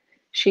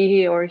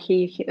she or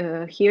he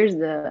hears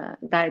the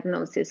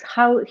diagnosis,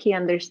 how she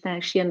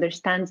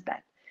understands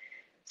that.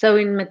 So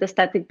in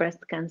metastatic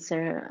breast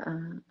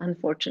cancer,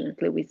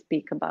 unfortunately, we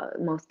speak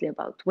mostly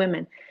about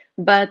women.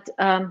 But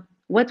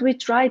what we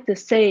try to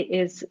say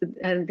is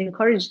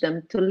encourage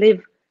them to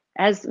live,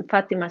 as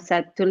Fatima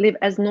said, to live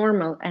as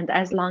normal and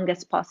as long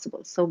as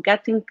possible. So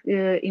getting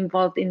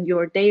involved in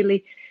your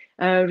daily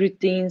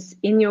routines,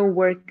 in your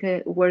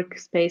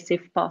workspace,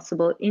 if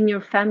possible, in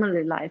your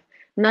family life,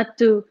 not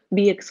to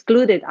be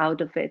excluded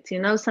out of it. You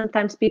know,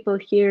 sometimes people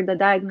hear the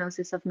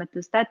diagnosis of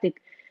metastatic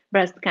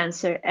breast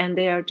cancer and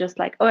they are just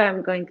like, oh,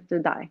 I'm going to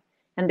die.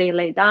 And they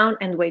lay down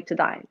and wait to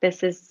die.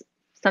 This is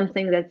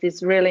something that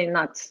is really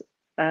not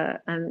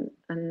an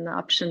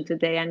option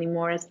today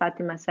anymore. As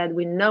Fatima said,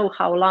 we know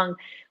how long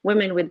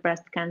women with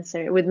breast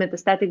cancer, with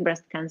metastatic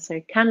breast cancer,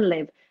 can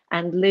live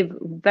and live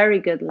very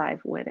good life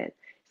with it.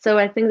 So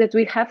I think that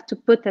we have to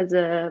put, as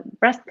a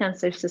breast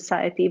cancer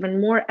society, even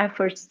more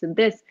efforts to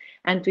this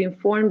and to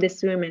inform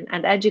these women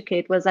and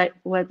educate, what I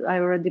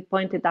already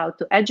pointed out,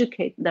 to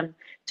educate them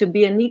to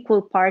be an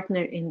equal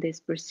partner in this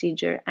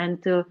procedure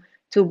and to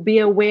be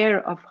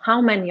aware of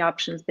how many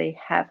options they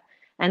have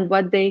and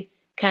what they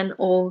can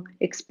all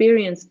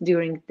experience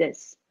during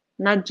this,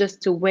 not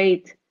just to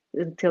wait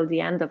until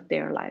the end of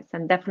their lives.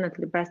 And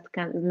definitely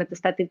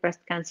metastatic breast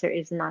cancer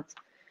is not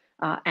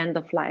end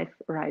of life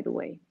right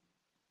away.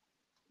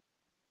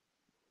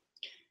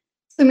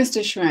 So,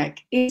 Mr. Schreck,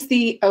 is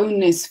the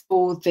onus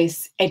for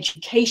this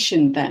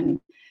education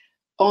then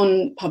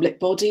on public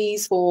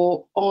bodies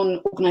or on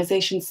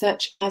organisations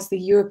such as the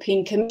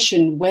European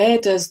Commission? Where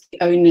does the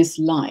onus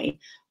lie?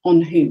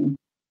 On whom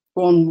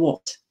or on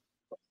what?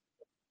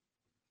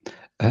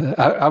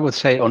 I would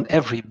say on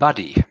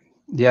everybody.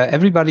 Yeah,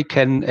 everybody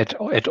can, at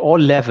all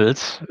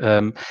levels,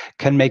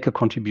 can make a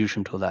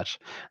contribution to that.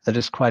 That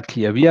is quite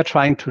clear. We are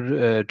trying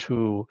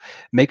to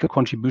make a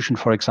contribution,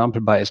 for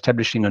example, by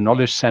establishing a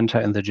knowledge center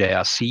in the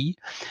JRC,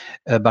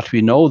 but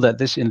we know that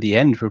this, in the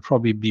end, will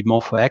probably be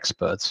more for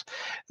experts.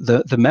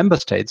 The member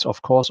states,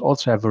 of course,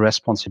 also have a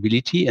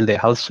responsibility in their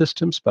health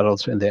systems, but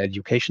also in their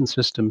education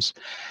systems.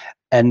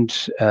 And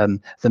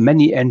the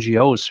many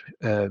NGOs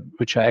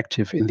which are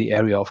active in the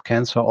area of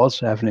cancer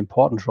also have an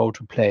important role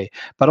to play,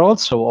 but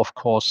also, of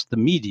course, the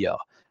media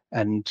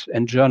and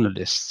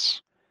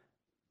journalists.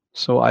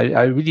 So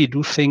I really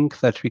do think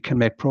that we can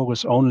make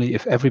progress only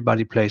if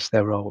everybody plays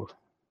their role.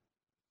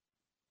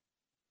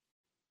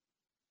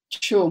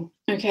 Sure.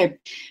 Okay.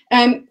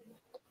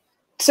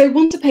 So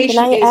once a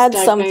patient is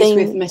diagnosed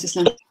with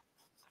metastatic...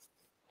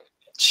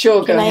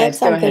 Sure, go ahead.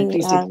 Go ahead,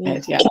 please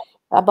do. Yeah.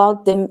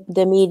 About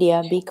the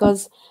media,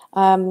 because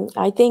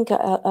I think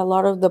a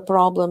lot of the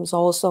problems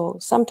also,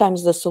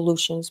 sometimes the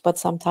solutions, but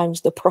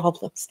sometimes the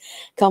problems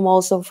come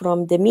also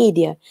from the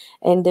media,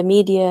 and the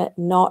media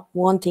not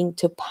wanting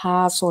to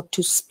pass or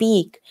to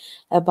speak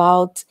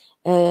about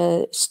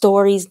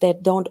stories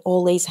that don't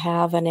always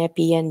have an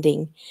happy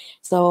ending.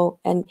 So,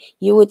 and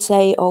you would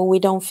say, oh, we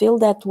don't feel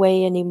that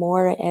way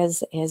anymore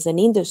as an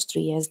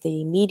industry, as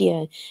the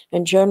media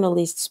and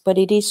journalists, but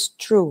it is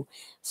true.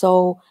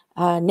 So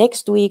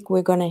next week,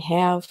 we're going to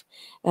have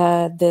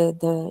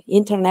the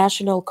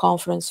International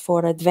Conference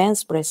for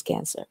Advanced Breast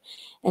Cancer.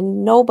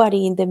 And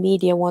nobody in the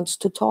media wants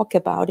to talk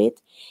about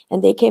it.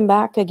 And they came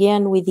back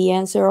again with the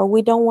answer, oh,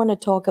 we don't want to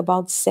talk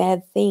about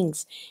sad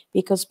things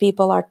because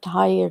people are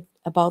tired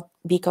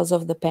because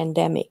of the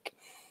pandemic.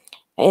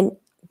 And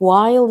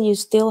while you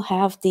still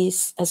have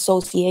this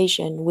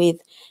association with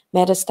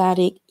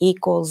metastatic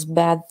equals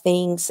bad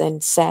things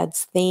and sad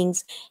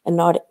things and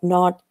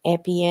not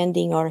happy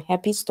ending or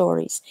happy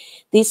stories,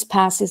 this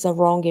passes a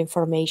wrong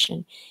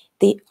information.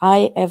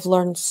 I have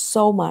learned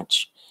so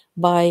much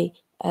by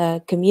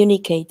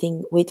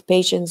communicating with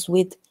patients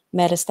with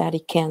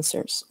metastatic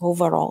cancers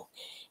overall.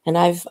 And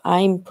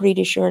I'm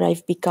pretty sure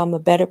I've become a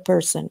better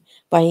person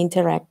by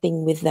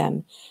interacting with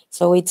them.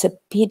 So it's a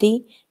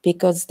pity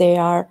because they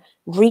are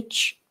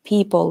rich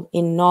people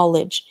in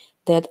knowledge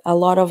that a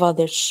lot of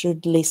others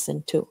should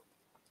listen to.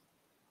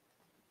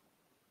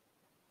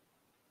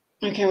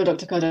 Okay, well,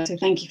 Dr. Cardoso,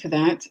 thank you for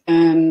that.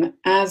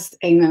 As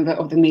a member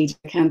of the media,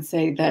 I can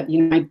say that,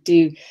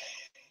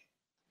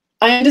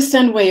 I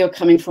understand where you're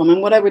coming from.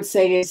 And what I would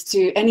say is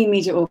to any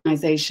media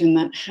organization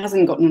that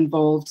hasn't gotten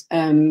involved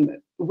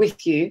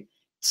with you,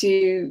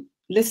 to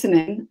listen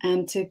in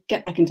and to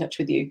get back in touch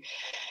with you.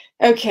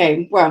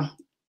 Okay, well,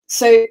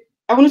 so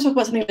I want to talk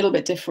about something a little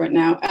bit different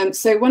now.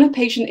 So when a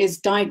patient is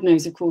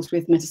diagnosed, of course,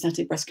 with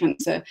metastatic breast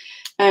cancer,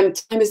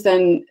 time is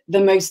then the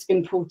most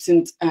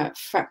important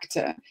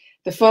factor.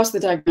 The faster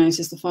the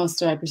diagnosis, the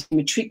faster, I presume,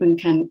 a treatment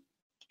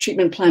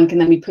plan can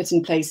then be put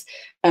in place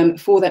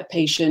for that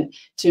patient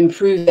to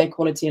improve their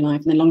quality of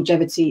life and the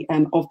longevity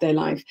of their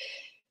life.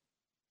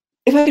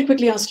 If I could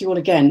quickly ask you all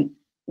again,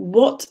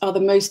 what are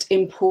the most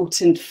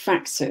important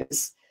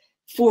factors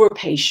for a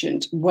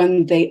patient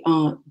when they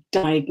are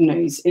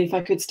diagnosed? If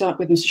I could start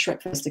with Mr.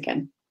 Schreck first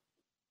again.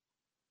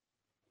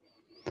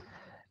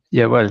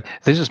 Yeah, well,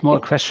 this is more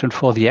a question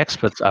for the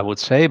experts, I would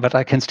say, but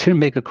I can still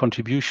make a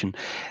contribution.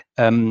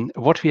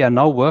 What we are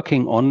now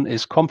working on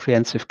is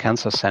comprehensive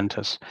cancer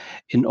centers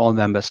in all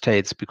member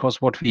states, because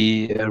what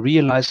we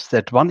realize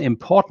that one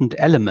important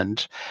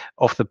element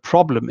of the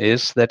problem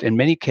is that in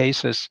many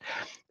cases,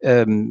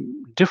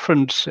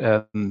 different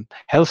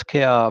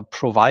healthcare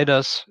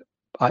providers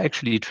are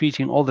actually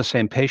treating all the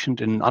same patient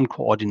in an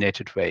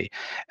uncoordinated way.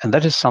 And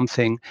that is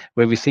something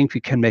where we think we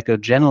can make a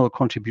general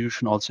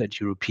contribution also at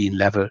European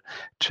level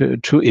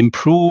to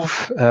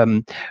improve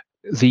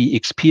the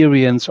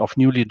experience of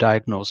newly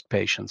diagnosed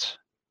patients.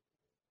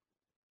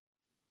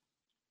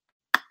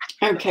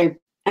 Okay,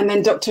 and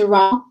then Dr.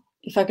 Rao,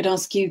 if I could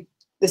ask you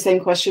the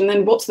same question,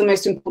 then what's the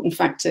most important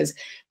factors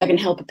that can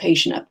help a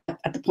patient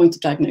at the point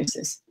of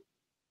diagnosis?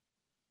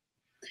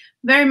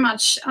 Very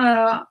much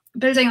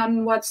building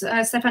on what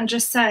Stefan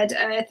just said,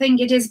 I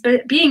think it is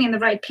being in the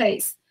right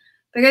place,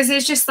 because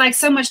it's just like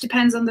so much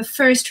depends on the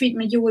first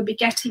treatment you will be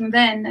getting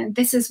then, and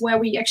this is where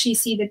we actually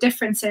see the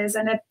differences.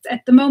 And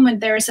at the moment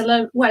there is a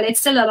lot, well, it's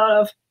still a lot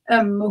of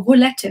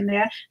roulette in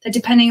there, that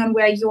depending on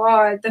where you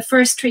are, the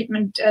first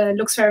treatment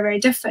looks very, very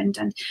different.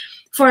 And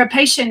for a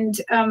patient,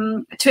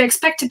 to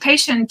expect a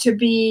patient to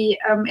be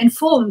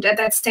informed at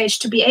that stage,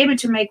 to be able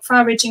to make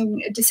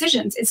far-reaching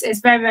decisions is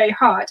very, very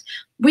hard.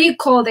 We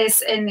call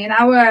this in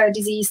our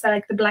disease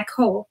like the black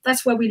hole.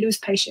 That's where we lose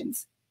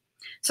patients.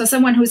 So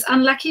someone who's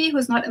unlucky,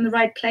 who's not in the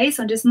right place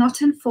and is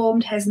not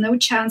informed, has no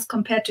chance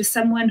compared to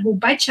someone who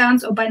by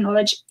chance or by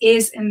knowledge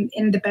is in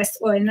the best,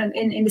 or in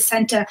the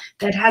center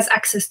that has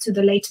access to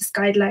the latest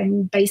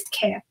guideline-based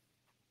care.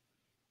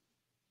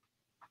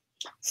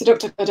 So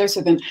Dr.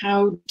 Cardoso, then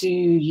how do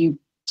you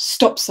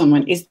stop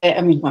someone? Is there,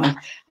 I mean, well, I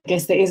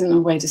guess there isn't a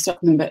way to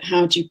stop them, but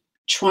how do you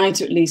try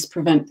to at least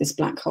prevent this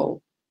black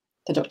hole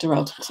that Dr.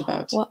 Rao talks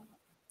about?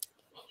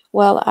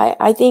 Well,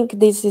 I think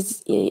this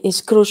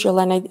is crucial,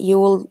 and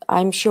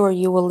I'm sure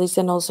you will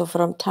listen also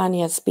from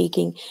Tanya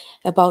speaking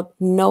about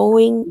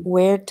knowing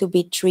where to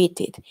be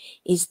treated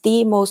is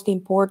the most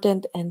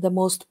important and the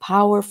most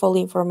powerful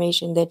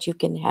information that you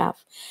can have.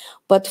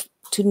 But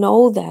to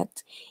know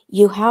that,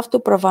 you have to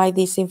provide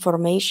this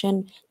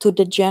information to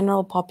the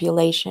general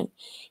population.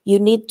 You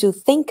need to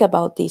think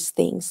about these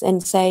things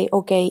and say,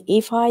 okay,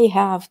 if I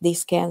have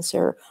this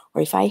cancer,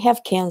 or if I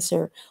have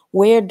cancer,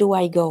 where do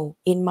I go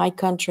in my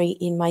country,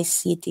 in my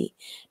city?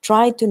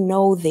 Try to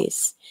know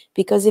this,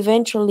 because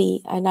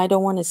eventually, and I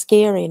don't want to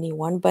scare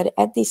anyone, but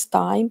at this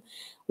time,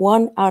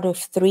 1 out of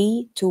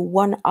 3 to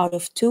 1 out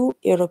of 2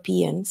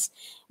 Europeans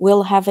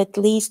will have at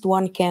least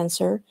one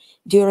cancer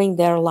during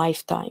their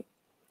lifetime.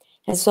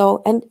 And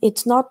so, and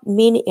it's not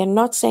meaning, and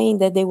not saying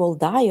that they will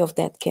die of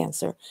that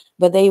cancer,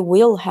 but they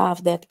will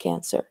have that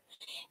cancer.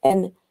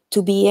 And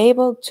to be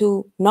able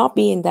to not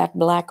be in that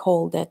black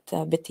hole that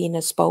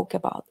Bettina spoke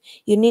about,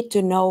 you need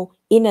to know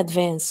in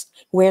advance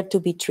where to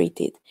be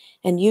treated.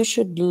 And you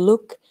should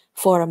look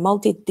for a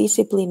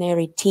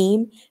multidisciplinary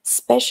team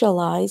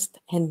specialized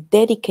and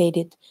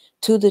dedicated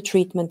to the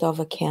treatment of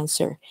a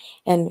cancer.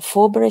 And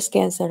for breast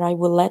cancer, I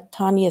will let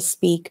Tanya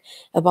speak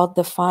about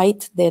the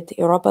fight that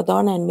Europa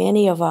Donna and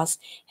many of us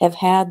have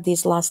had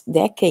these last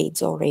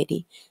decades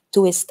already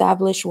to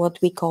establish what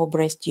we call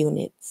breast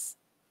units.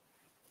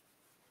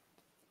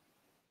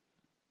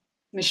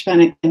 Ms.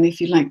 Spanik, and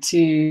if you'd like to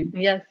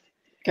Yes,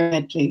 go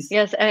ahead, please.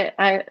 yes,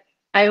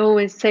 I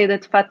always say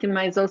that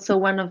Fatima is also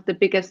one of the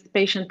biggest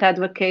patient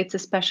advocates,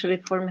 especially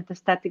for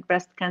metastatic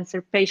breast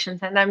cancer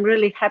patients. And I'm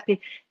really happy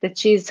that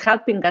she's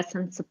helping us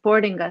and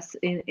supporting us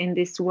in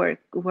this work.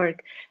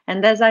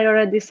 And as I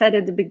already said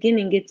at the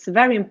beginning, it's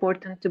very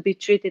important to be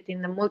treated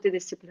in the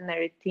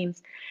multidisciplinary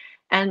teams.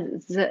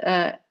 And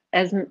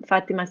as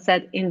Fatima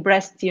said, in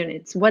breast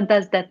units. What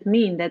does that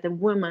mean? That a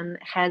woman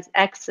has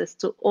access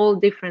to all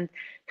different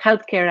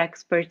healthcare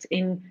experts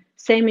in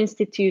same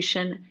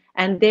institution,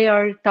 and they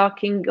are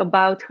talking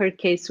about her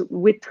case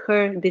with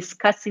her,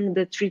 discussing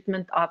the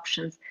treatment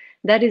options.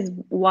 That is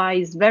why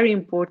it's very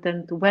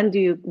important. Where do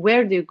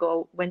you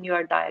go when you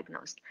are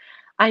diagnosed?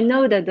 I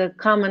know that the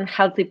common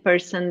healthy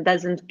person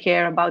doesn't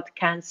care about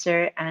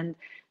cancer and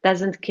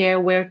doesn't care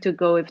where to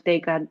go if they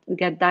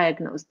get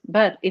diagnosed,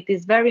 but it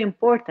is very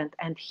important.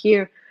 And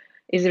here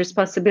is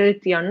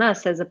responsibility on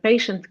us as a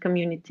patient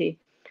community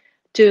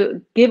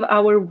to give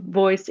our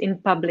voice in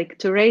public,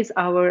 to raise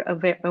our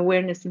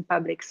awareness in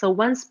public. So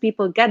once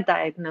people get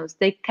diagnosed,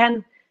 they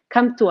can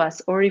come to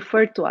us or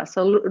refer to us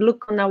or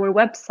look on our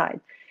website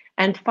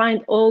and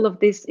find all of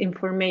this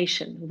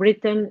information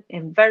written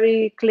and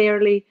very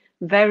clearly,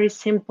 very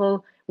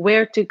simple,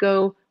 where to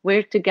go,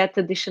 where to get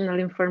additional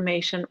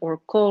information, or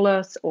call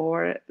us,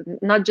 or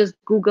not just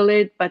Google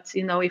it, but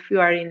if you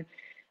are in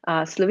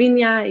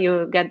Slovenia,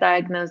 you get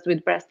diagnosed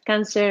with breast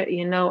cancer,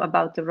 you know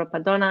about the Europa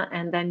Donna,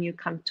 and then you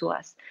come to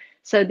us.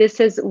 So this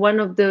is one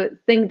of the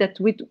things that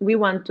we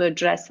want to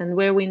address, and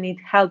where we need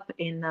help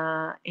in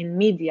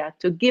media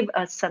to give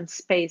us some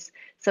space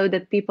so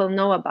that people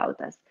know about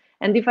us.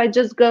 And if I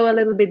just go a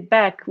little bit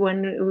back,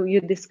 when we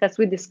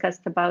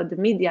discussed about the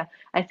media,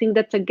 I think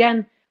that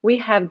again, we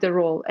have the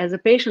role as a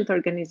patient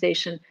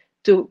organization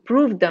to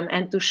prove them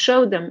and to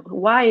show them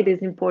why it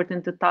is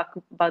important to talk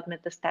about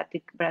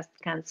metastatic breast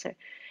cancer,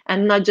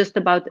 and not just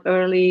about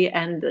early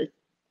and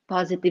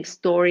positive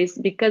stories,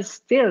 because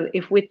still,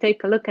 if we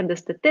take a look at the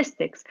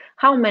statistics,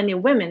 how many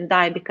women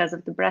die because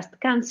of the breast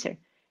cancer?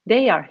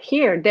 They are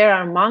here, they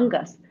are among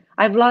us.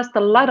 I've lost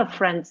a lot of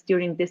friends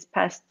during this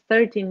past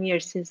 13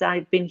 years since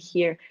I've been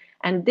here.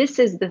 And this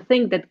is the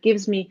thing that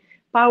gives me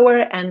power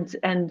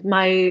and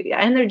my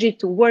energy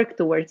to work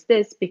towards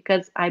this,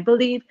 because I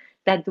believe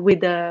that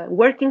with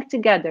working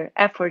together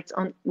efforts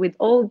with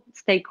all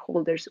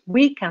stakeholders,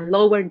 we can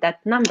lower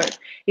that number.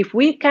 If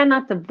we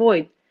cannot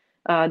avoid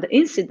the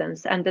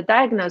incidence and the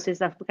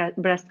diagnosis of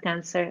breast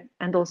cancer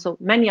and also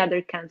many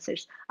other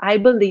cancers,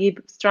 I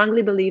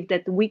strongly believe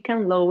that we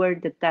can lower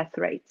the death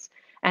rates.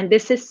 And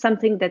this is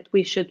something that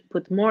we should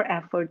put more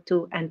effort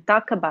to and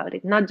talk about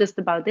it, not just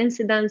about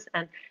incidence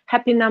and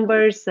happy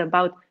numbers,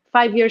 about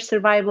 5-year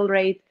survival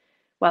rate.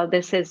 Well,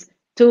 this is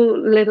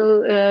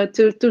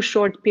too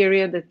short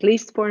period, at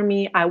least for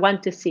me. I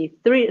want to see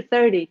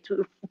 30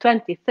 to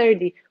 20,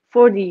 30,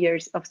 40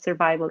 years of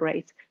survival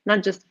rates,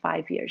 not just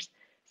 5 years.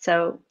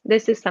 So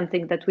this is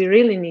something that we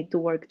really need to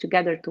work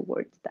together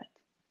towards that.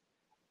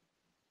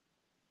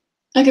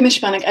 Okay, Ms.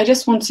 Spanik, I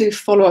just want to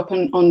follow up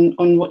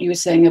on what you were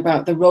saying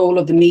about the role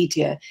of the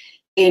media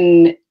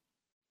in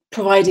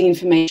providing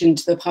information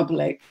to the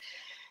public.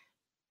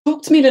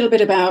 Talk to me a little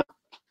bit about,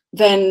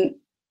 then,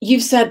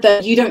 you've said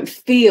that you don't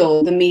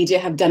feel the media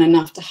have done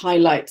enough to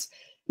highlight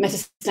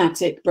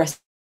metastatic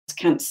breast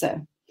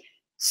cancer.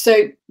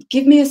 So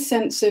give me a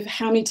sense of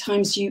how many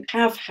times you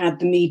have had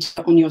the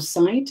media on your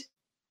side.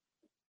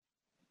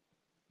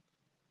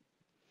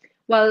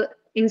 Well,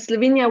 in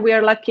Slovenia, we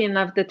are lucky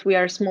enough that we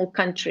are a small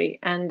country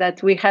and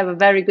that we have a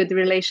very good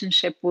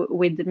relationship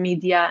with the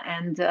media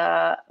and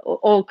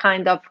all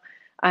kind of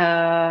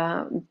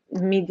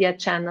media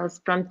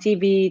channels, from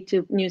TV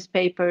to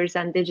newspapers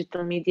and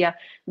digital media.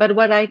 But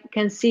what I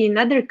can see in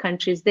other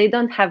countries, they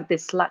don't have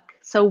this luck.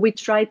 So we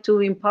try to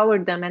empower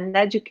them and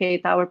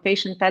educate our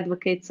patient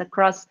advocates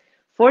across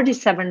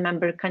 47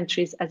 member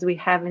countries, as we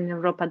have in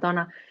Europa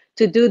Donna,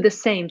 to do the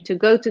same, to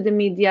go to the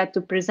media,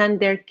 to present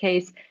their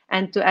case,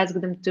 and to ask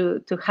them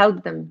to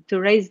help them, to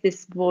raise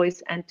this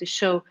voice and to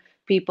show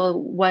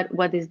people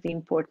what is the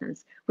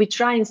importance. We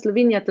try in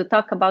Slovenia to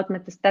talk about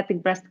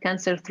metastatic breast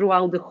cancer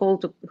throughout the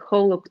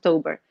whole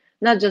October,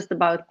 not just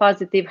about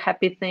positive,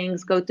 happy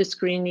things, go to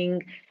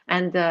screening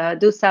and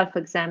do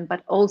self-exam,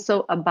 but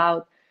also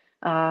about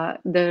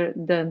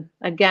the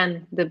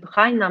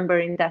high number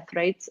in death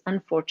rates.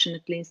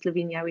 Unfortunately, in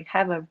Slovenia, we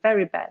have a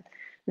very bad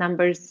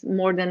numbers.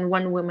 More than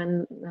one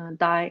woman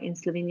die in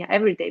Slovenia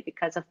every day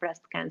because of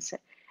breast cancer.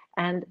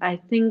 And I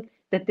think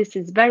that this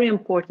is very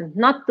important,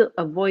 not to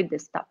avoid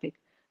this topic,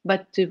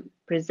 but to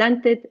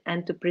present it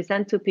and to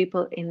present to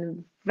people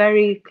in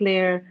very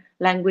clear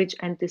language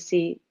and to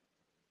see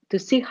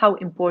how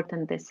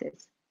important this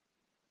is.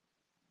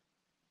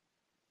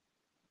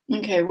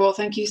 Okay, well,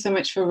 thank you so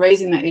much for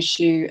raising that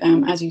issue.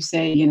 As you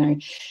say, you know,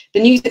 the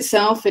news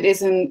itself, it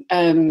isn't,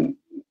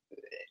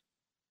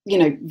 you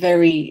know,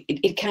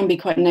 it can be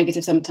quite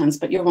negative sometimes,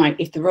 but you're right,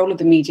 if the role of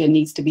the media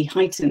needs to be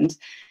heightened,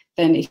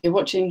 then if you're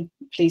watching,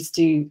 please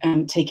do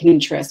take an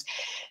interest.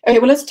 Okay,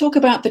 well, let's talk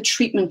about the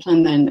treatment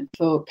plan then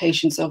for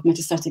patients of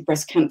metastatic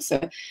breast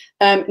cancer.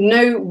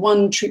 No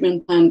one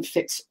treatment plan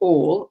fits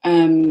all.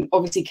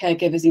 Obviously,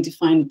 caregivers need to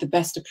find the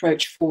best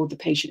approach for the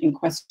patient in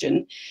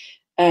question.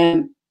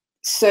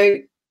 So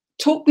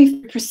talk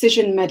me through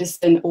precision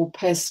medicine or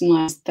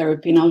personalized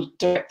therapy, and I'll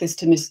direct this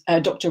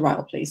to Dr.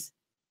 Ryle, please.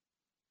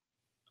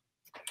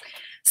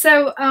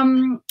 So,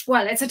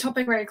 well, it's a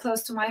topic very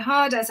close to my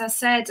heart. As I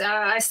said,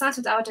 I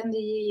started out in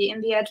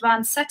the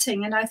advanced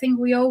setting, and I think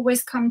we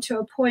always come to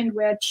a point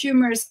where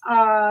tumors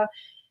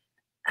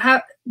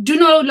do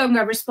no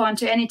longer respond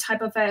to any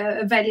type of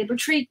available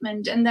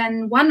treatment. And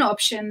then one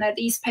option that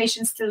these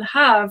patients still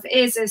have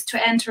is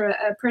to enter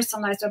a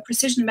personalized or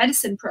precision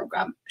medicine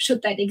program,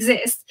 should that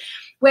exist,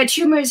 where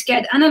tumors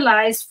get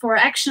analyzed for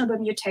actionable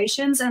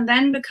mutations and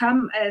then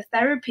become a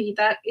therapy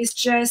that is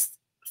just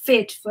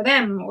fit for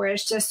them, or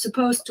is just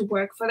supposed to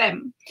work for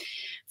them.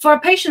 For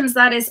patients,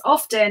 that is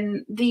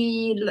often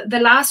the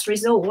last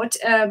resort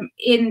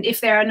if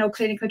there are no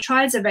clinical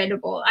trials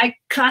available. I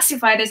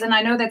classify this, and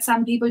I know that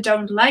some people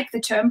don't like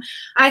the term,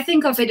 I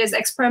think of it as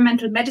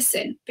experimental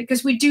medicine,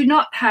 because we do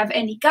not have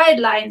any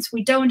guidelines,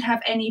 we don't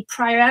have any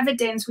prior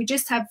evidence, we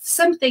just have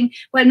something,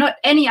 well, not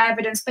any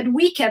evidence, but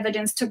weak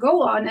evidence to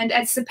go on. And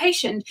as a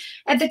patient,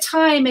 at the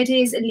time, it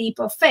is a leap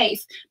of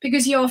faith,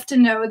 because you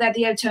often know that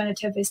the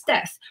alternative is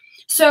death.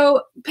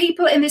 So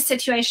people in this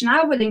situation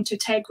are willing to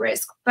take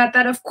risk, but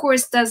that of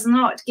course does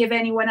not give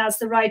anyone else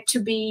the right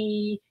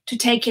to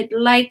take it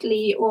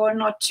lightly, or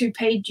not to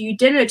pay due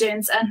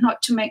diligence and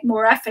not to make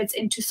more efforts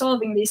into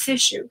solving this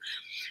issue.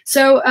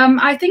 So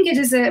I think it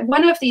is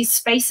one of these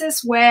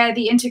spaces where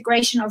the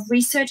integration of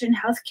research and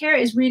healthcare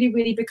is really,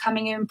 really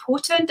becoming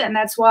important. And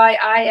that's why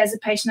I, as a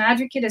patient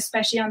advocate,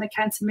 especially on the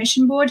Cancer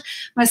Mission Board,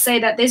 must say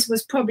that this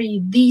was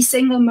probably the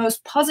single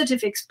most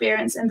positive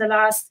experience in the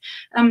last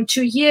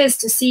 2 years,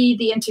 to see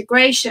the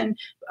integration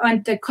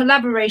and the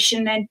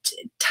collaboration and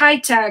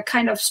tighter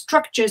kind of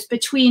structures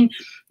between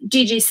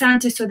DG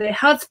Sante, so the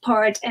health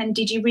part, and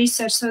DG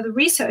Research, so the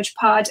research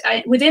part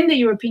within the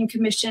European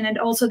Commission. And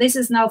also this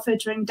is now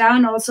filtering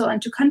down also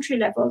onto country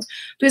levels,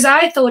 because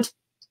I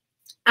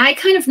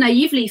kind of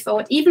naively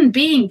thought, even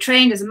being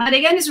trained as a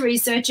medic and as a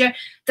researcher,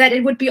 that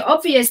it would be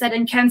obvious that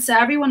in cancer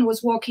everyone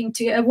was working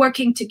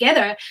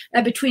together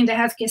between the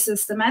healthcare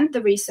system and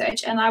the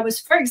research. And I was,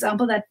 for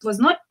example, that was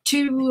not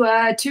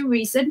too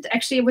recent.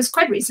 Actually, it was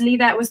quite recently,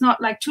 that was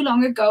not like too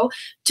long ago,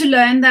 to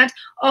learn that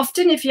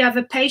often if you have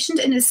a patient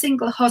in a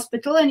single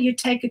hospital and you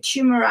take a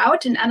tumor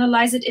out and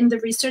analyze it in the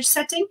research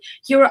setting,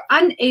 you're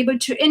unable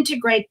to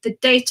integrate the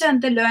data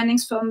and the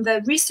learnings from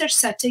the research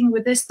setting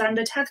with the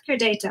standard healthcare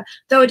data,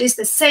 though it is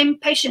the same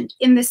patient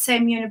in the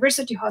same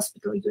university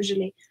hospital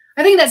usually.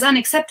 I think that's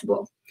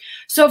unacceptable.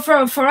 So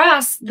for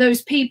us,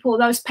 those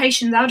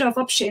patients out of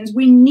options,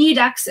 we need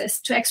access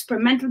to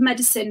experimental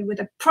medicine with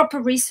a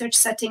proper research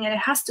setting, and it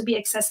has to be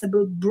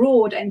accessible,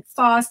 broad and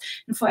fast,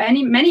 and for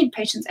many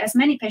patients as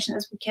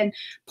we can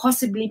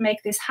possibly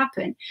make this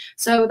happen.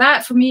 So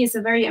that for me is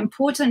a very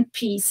important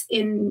piece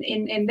in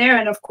there.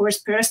 And of course,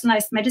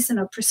 personalized medicine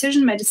or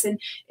precision medicine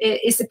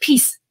is a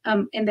piece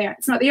in there.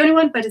 It's not the only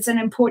one, but it's an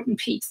important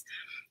piece.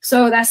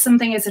 So that's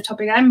something, as a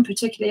topic I'm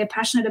particularly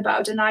passionate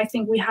about. And I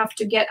think we have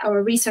to get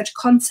our research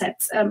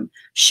concepts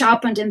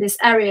sharpened in this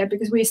area,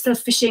 because we're still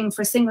fishing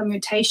for single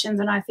mutations.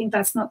 And I think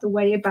that's not the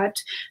way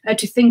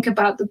to think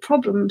about the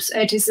problems.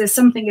 It's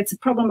a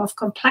problem of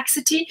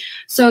complexity.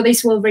 So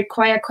this will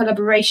require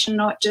collaboration,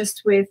 not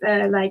just with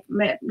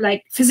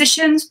like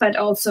physicians, but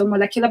also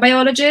molecular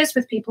biologists,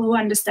 with people who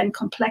understand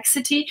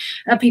complexity,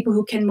 people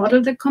who can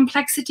model the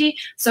complexity.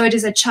 So it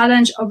is a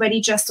challenge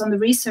already just on the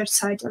research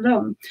side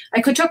alone.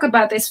 I could talk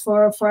about this this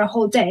for a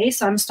whole day,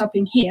 so I'm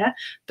stopping here.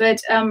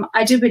 But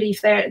I do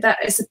believe that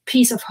is a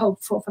piece of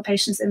hope for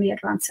patients in the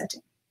advanced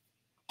setting.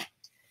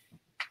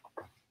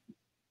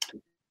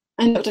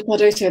 And Dr.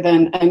 Cardoso,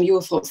 then,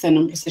 your thoughts then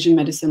on precision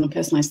medicine and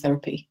personalized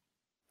therapy?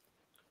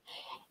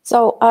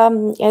 So,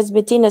 as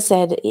Bettina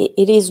said,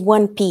 it is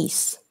one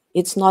piece.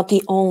 It's not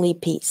the only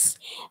piece.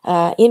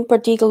 In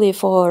particular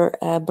for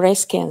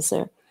breast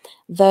cancer,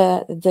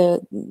 the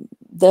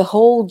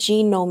whole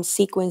genome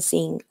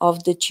sequencing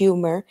of the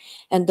tumor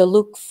and the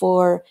look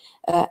for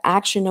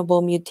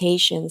actionable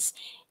mutations,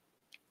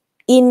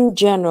 in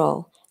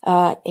general,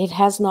 it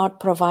has not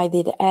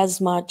provided as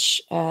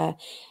much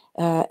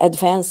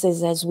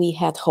advances as we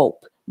had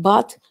hoped.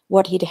 But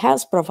what it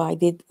has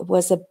provided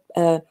was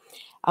a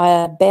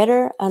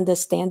better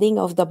understanding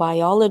of the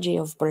biology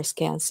of breast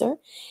cancer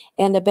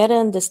and a better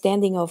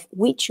understanding of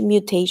which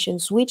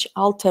mutations, which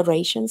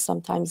alterations,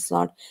 sometimes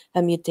not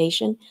a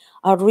mutation,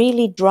 are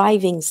really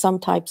driving some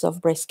types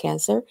of breast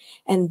cancer.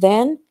 And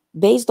then,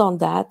 based on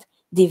that,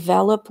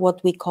 develop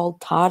what we call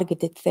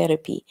targeted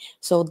therapy.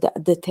 So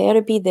the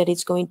therapy that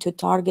is going to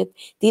target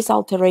these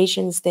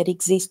alterations that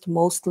exist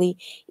mostly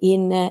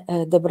in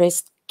the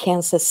breast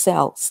cancer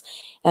cells.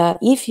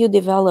 If you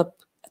develop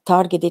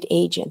targeted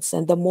agents,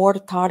 and the more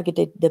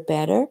targeted, the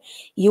better,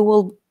 you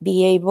will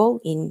be able,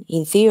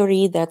 in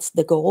theory, that's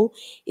the goal,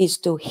 is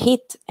to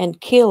hit and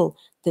kill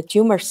the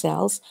tumor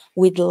cells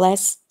with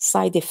less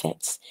side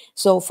effects.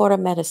 So for a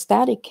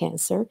metastatic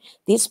cancer,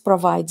 this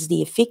provides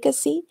the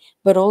efficacy,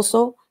 but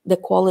also the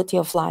quality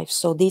of life.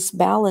 So this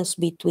balance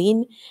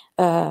between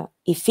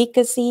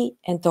efficacy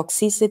and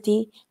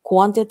toxicity,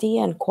 quantity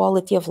and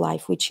quality of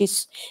life, which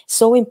is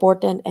so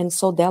important and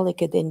so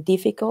delicate and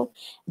difficult.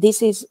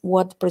 This is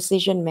what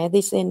precision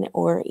medicine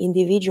or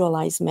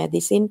individualized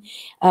medicine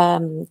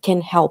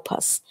can help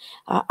us.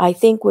 I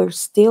think we're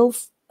still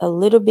a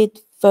little bit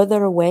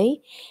further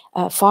away,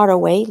 far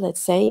away,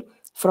 let's say,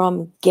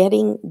 from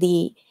getting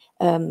the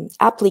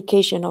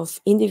application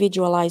of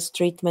individualized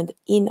treatment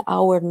in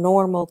our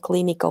normal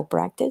clinical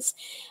practice.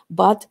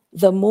 But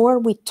the more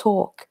we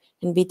talk,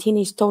 and Bettina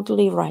is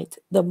totally right,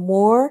 the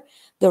more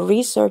the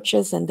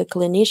researchers and the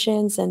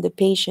clinicians and the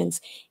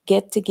patients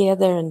get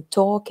together and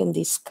talk and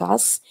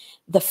discuss,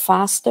 the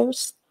faster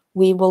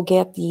we will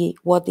get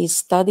what is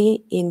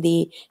studied in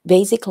the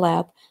basic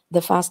lab,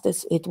 the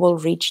fastest it will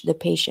reach the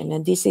patient.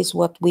 And this is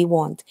what we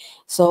want.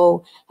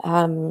 So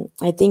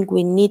I think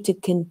we need to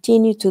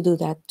continue to do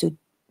that, to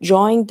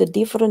join the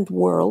different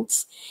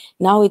worlds.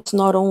 Now it's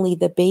not only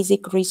the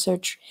basic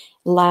research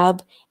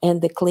lab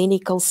and the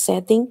clinical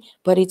setting,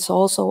 but it's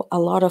also a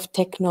lot of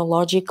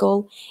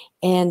technological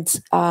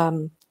and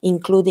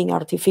including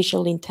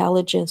artificial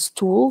intelligence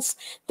tools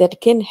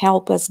that can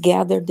help us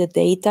gather the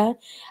data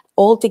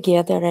all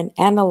together and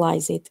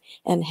analyze it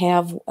and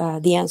have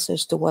the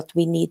answers to what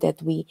we need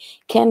that we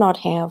cannot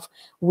have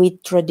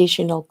with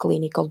traditional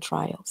clinical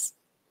trials.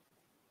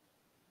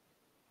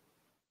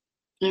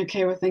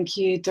 Okay, well, thank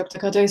you, Dr.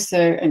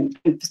 Cardoso, and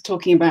for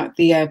talking about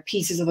the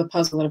pieces of the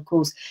puzzle that, of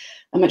course,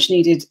 are much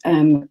needed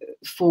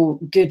for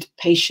good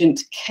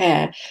patient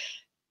care.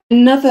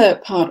 Another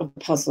part of the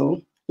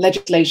puzzle,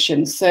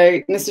 legislation. So,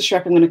 Mr.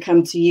 Schreck, I'm going to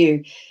come to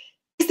you.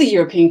 Is the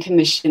European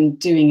Commission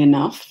doing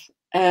enough?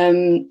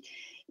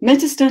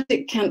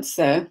 Metastatic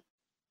cancer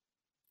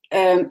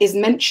is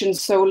mentioned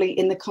solely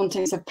in the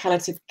context of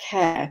palliative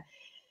care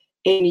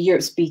in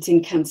Europe's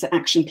Beating Cancer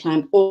Action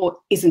Plan, or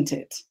isn't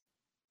it?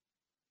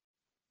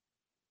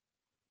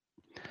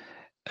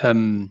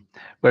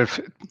 Well,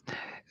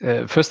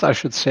 first I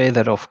should say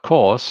that, of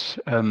course,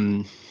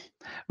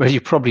 well, you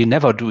probably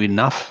never do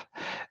enough,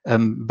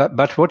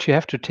 but what you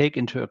have to take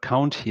into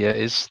account here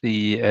is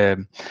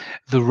the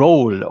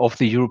role of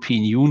the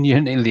European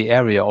Union in the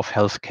area of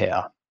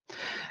healthcare,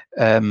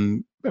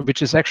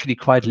 which is actually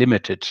quite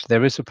limited.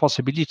 There is a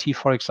possibility,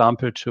 for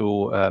example,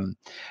 to,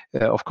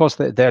 of course,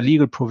 there are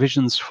legal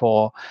provisions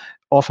for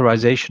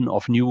authorization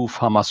of new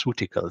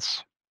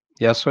pharmaceuticals.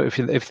 Yeah, so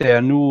if there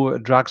are new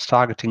drugs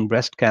targeting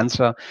breast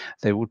cancer,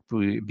 they would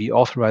be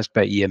authorized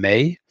by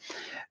EMA.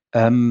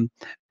 And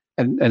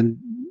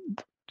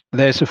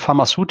there's a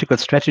pharmaceutical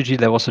strategy.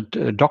 There was a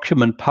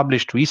document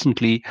published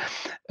recently,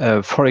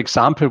 for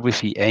example, with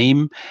the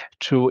aim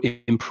to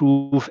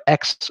improve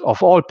access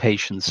of all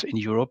patients in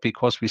Europe,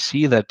 because we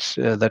see that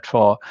that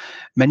for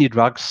many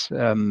drugs,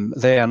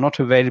 they are not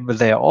available.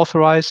 They are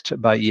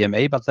authorized by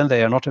EMA, but then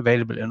they are not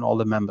available in all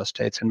the member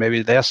states. And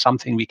maybe there's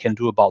something we can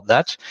do about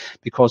that,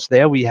 because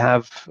there we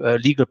have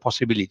legal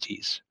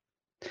possibilities.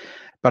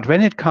 But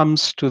when it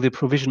comes to the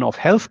provision of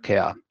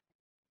healthcare,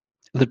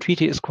 the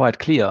treaty is quite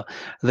clear.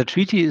 The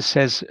treaty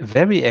says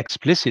very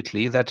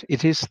explicitly that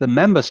it is the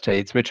member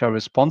states which are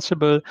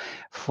responsible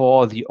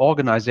for the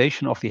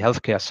organization of the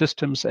healthcare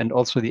systems and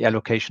also the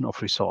allocation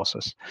of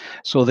resources.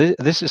 So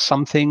this is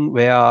something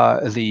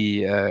where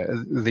the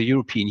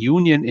European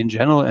Union in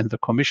general and the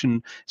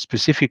Commission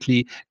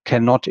specifically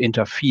cannot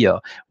interfere.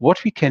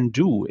 What we can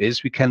do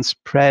is we can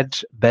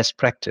spread best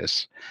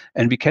practice,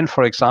 and we can,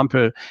 for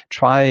example,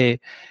 try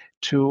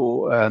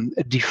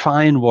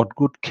define what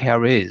good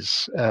care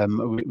is,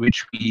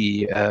 which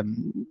we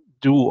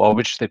do, or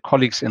which the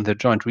colleagues in the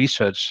Joint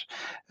Research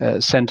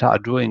Center are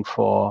doing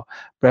for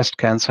breast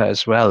cancer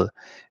as well.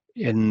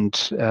 And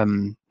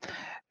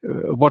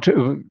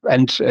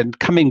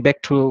coming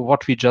back to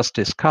what we just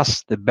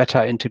discussed, the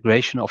better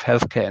integration of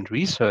healthcare and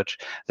research,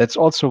 that's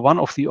also one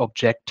of the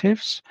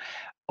objectives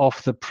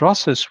of the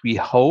process we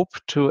hope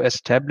to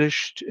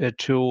establish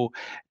to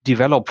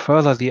develop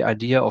further the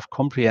idea of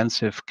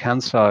comprehensive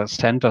cancer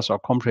centers or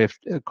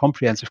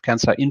comprehensive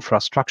cancer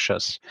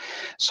infrastructures.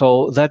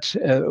 So that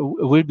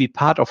will be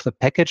part of the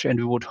package, and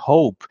we would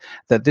hope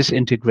that this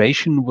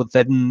integration would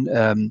then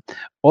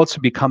also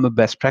become a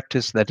best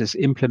practice that is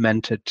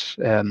implemented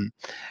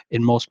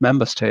in most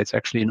member states,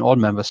 actually in all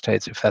member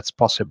states, if that's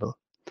possible.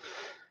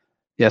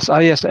 Yes,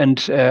 yes, and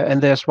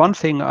there's one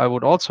thing I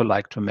would also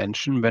like to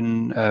mention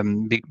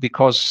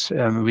because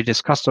we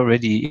discussed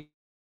already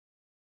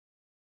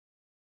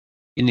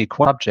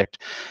inequality subject,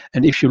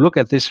 and if you look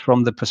at this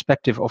from the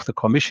perspective of the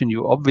Commission,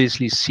 you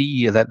obviously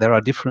see that there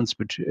are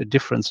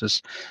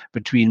differences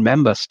between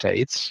member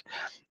states,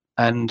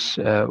 and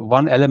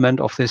one element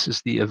of this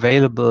is the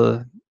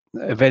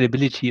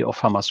availability of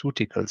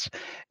pharmaceuticals,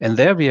 and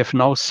there we have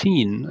now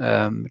seen,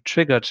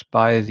 triggered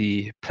by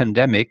the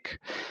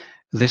pandemic,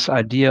 this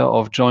idea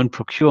of joint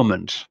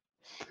procurement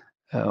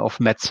of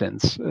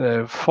medicines.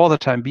 For the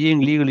time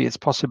being, legally, it's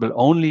possible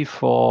only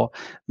for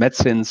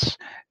medicines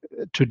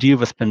to deal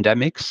with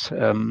pandemics.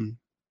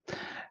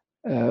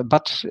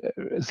 But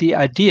the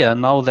idea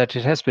now that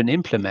it has been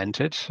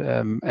implemented,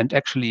 and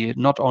actually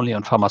not only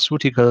on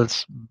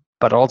pharmaceuticals,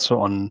 but also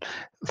on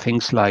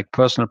things like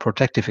personal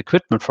protective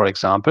equipment, for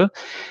example,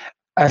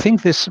 I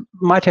think this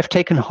might have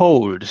taken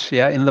hold,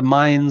 in the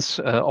minds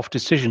of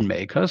decision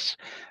makers,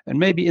 and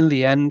maybe in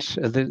the end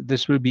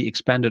this will be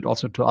expanded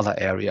also to other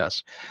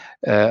areas,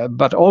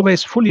 but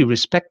always fully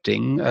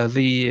respecting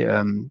the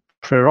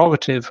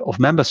prerogative of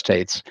member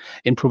states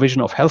in provision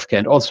of healthcare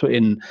and also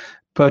in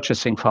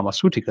purchasing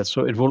pharmaceuticals.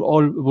 So it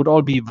would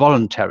all be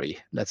voluntary,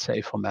 let's say,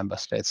 for member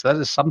states. That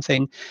is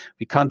something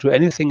we can't do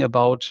anything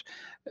about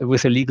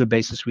with the legal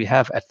basis we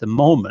have at the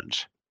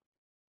moment.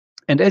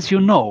 And as you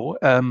know,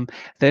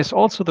 there's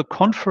also the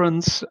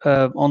conference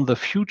on the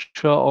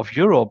future of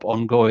Europe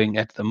ongoing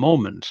at the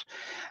moment.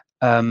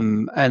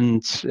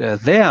 And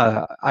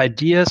their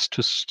ideas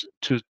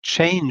to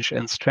change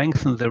and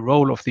strengthen the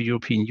role of the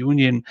European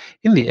Union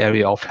in the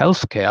area of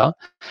healthcare,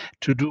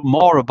 to do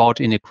more about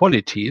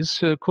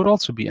inequalities, could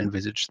also be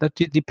envisaged. That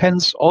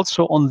depends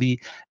also on the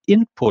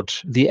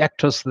input the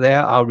actors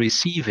there are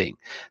receiving.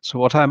 So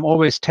what I'm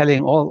always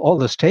telling all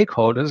the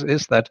stakeholders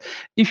is that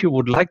if you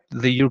would like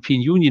the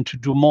European Union to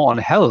do more on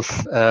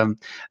health,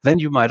 then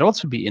you might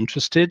also be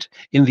interested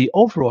in the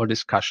overall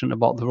discussion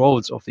about the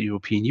roles of the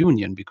European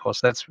Union,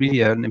 because that's really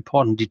an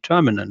important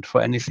determinant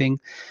for anything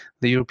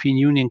the European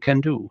Union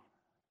can do.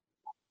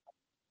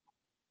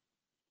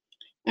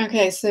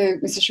 Okay, so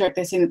Mr. Schreck,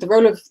 they're saying that the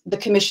role of the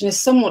Commission is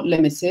somewhat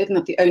limited and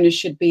that the onus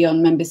should be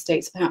on member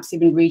states, perhaps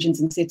even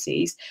regions and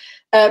cities.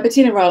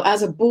 Bettina Rall,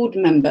 as a board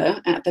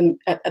member at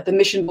the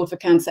Mission Board for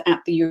Cancer at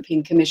the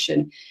European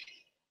Commission,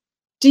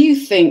 do you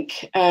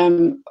think,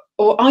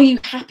 or are you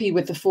happy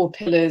with the 4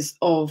 pillars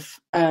of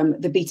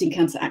the Beating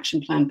Cancer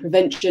Action Plan: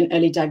 prevention,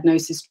 early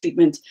diagnosis,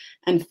 treatment,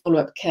 and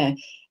follow-up care?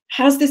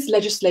 Has this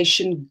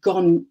legislation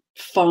gone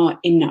far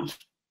enough?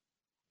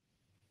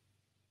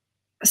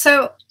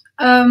 So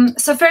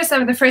first,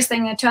 the first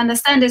thing to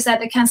understand is that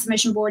the Cancer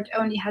Mission Board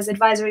only has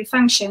advisory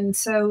function.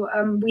 So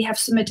we have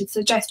submitted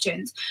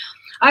suggestions.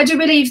 I do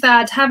believe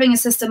that having a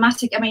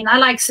systematic, I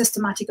like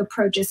systematic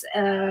approaches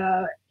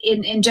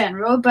in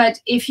general, but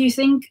if you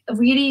think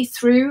really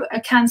through a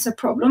cancer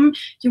problem,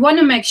 you want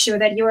to make sure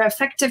that you're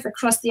effective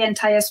across the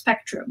entire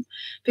spectrum,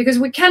 because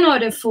we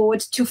cannot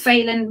afford to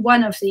fail in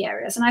one of the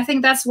areas. And I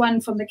think that's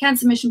one from the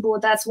Cancer Mission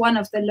Board, that's one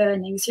of the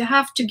learnings. You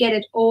have to get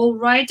it all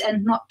right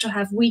and not to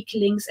have weak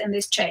links in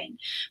this chain.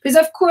 Because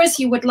of course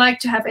you would like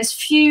to have as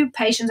few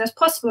patients as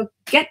possible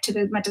get to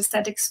the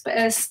metastatic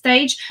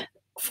stage,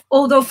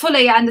 although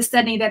fully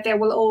understanding that there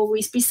will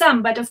always be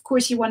some, but of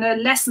course you want to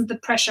lessen the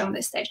pressure on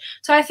this stage.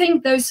 So I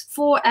think those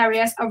 4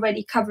 areas are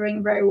already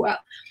covering very well.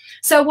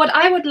 So what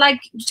I would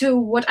like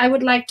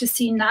to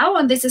see now,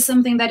 and this is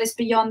something that is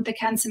beyond the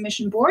Cancer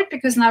Mission Board,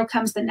 because now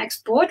comes the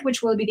next board,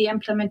 which will be the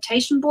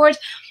Implementation Board.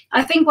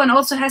 I think one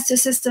also has to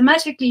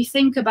systematically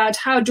think about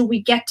how do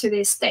we get to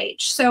this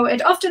stage. So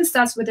it often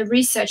starts with a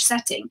research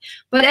setting,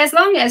 but as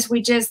long as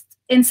we just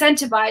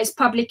incentivize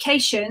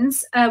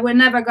publications, we're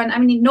never going to,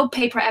 no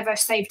paper ever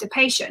saved a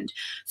patient.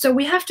 So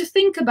we have to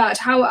think about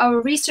how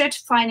our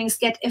research findings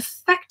get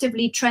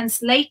effectively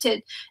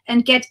translated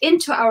and get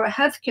into our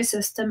healthcare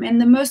system in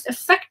the most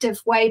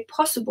effective way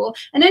possible,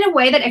 and in a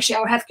way that actually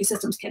our healthcare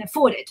systems can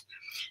afford it.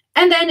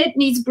 And then it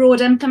needs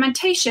broad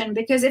implementation,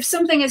 because if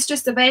something is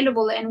just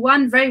available in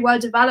one very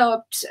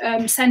well-developed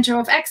center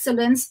of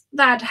excellence,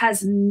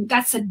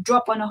 that's a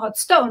drop on a hot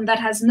stone that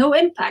has no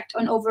impact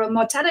on overall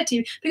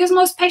mortality, because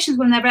most patients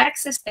will never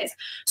access this.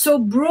 So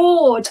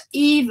broad,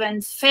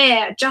 even,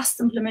 fair, just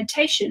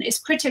implementation is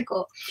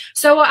critical.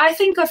 So I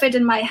think of it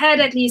in my head,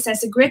 at least,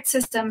 as a grid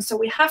system. So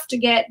we have to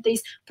get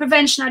these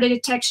prevention, early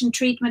detection,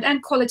 treatment,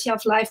 and quality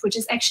of life, which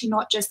is actually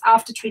not just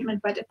after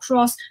treatment, but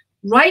across,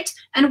 right?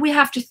 And we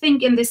have to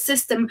think in this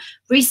system,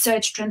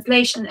 research,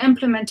 translation,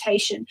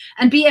 implementation,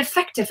 and be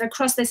effective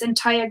across this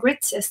entire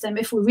grid system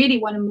if we really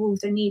want to move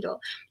the needle.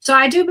 So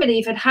I do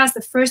believe it has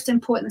the first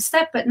important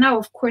step, but now,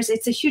 of course,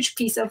 it's a huge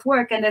piece of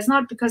work, and it's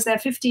not because there are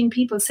 15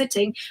 people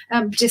sitting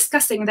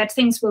discussing that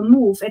things will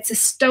move. It's a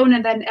stone,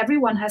 and then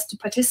everyone has to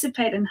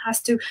participate and has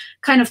to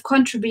kind of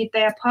contribute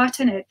their part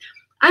in it.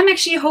 I'm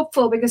actually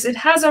hopeful because it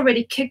has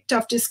already kicked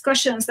off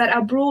discussions that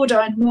are broader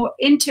and more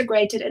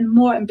integrated and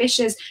more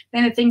ambitious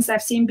than the things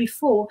I've seen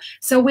before.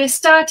 So we're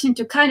starting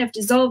to kind of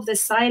dissolve the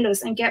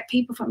silos and get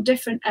people from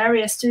different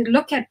areas to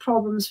look at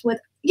problems with,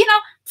 you know,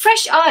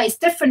 fresh eyes,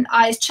 different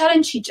eyes,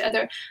 challenge each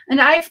other.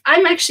 And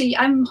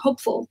I'm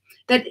hopeful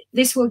that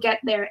this will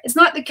get there. It's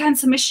not the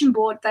Cancer Mission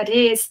Board that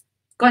is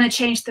going to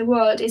change the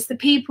world. It's the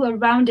people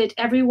around it,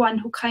 everyone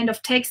who kind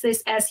of takes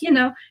this as, you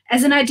know,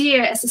 as an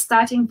idea, as a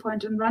starting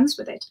point and runs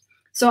with it.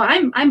 So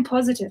I'm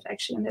positive,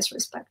 actually, in this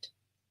respect.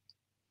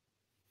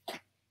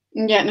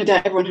 Yeah, no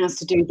doubt everyone has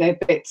to do their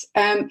bit.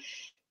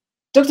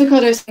 Dr.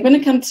 Cardoso, I'm going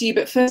to come to you,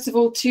 but first of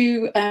all,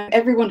 to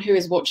everyone who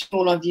is watching,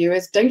 all our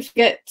viewers, don't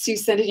forget to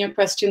send in your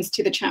questions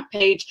to the chat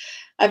page.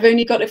 I've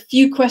only got a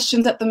few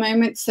questions at the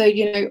moment, so,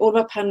 you know, all of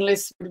our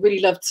panelists would really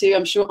love to,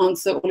 I'm sure,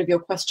 answer all of your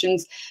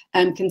questions,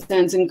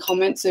 concerns and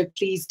comments, so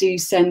please do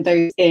send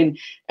those in.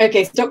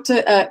 Okay, so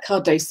Dr.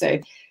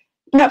 Cardoso,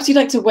 perhaps you'd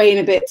like to weigh in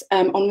a bit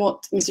on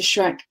what Mr.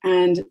 Schrack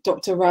and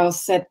Dr. Rao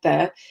said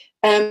there.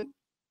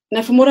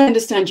 Now, from what I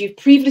understand, you've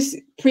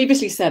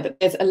previously said that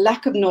there's a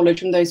lack of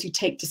knowledge from those who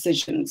take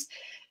decisions,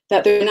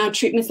 that there are now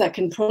treatments that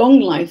can prolong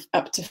life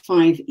up to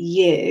 5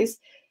 years.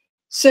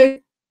 So,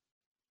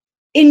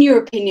 in your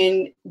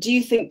opinion, do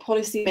you think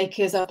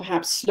policymakers are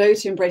perhaps slow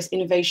to embrace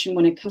innovation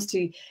when it comes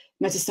to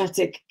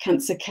metastatic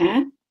cancer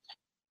care?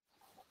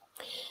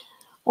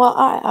 Well,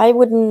 I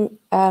wouldn't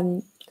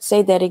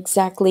say that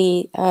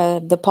exactly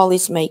the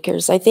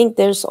policymakers. I think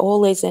there's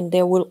always, and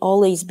there will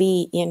always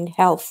be in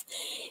health,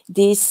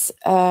 this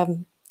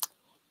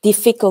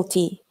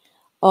difficulty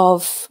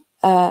of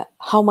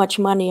how much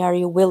money are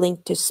you willing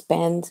to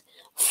spend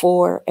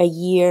for a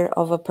year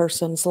of a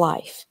person's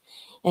life.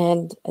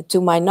 And to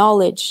my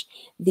knowledge,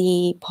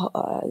 the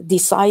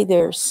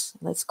deciders,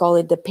 let's call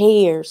it the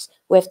payers,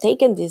 who have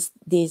taken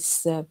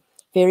this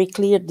very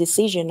clear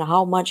decision,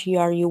 how much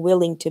are you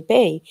willing to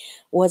pay,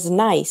 was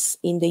NICE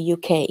in the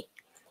UK.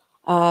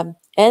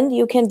 And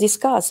you can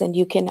discuss and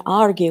you can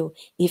argue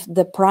if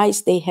the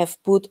price they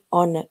have put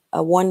on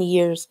a 1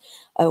 year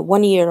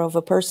of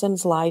a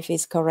person's life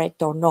is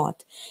correct or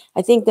not.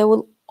 I think there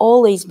will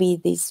always be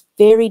this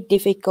very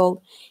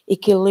difficult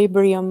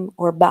equilibrium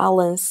or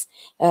balance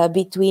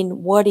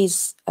between what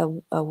is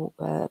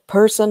a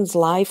person's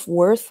life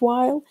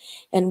worthwhile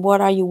and what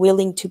are you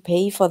willing to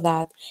pay for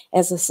that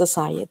as a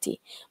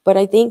society. But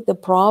I think the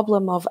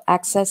problem of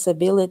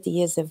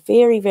accessibility is a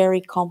very,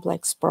 very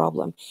complex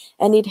problem,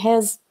 and it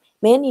has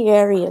many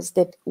areas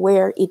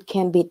where it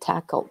can be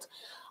tackled.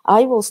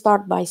 I will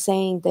start by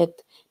saying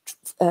that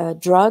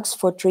drugs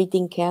for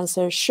treating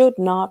cancer should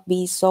not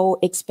be so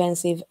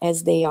expensive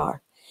as they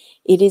are.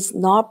 It is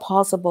not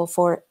possible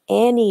for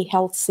any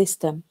health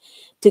system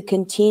to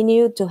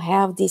continue to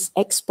have these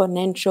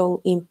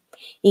exponential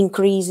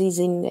increases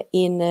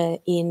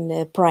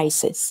in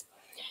prices.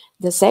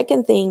 The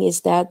second thing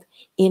is that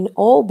in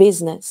all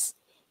business,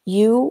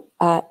 you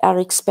are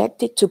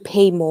expected to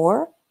pay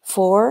more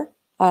for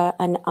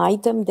an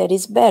item that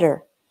is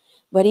better.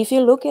 But if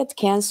you look at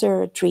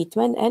cancer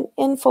treatment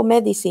and for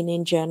medicine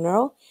in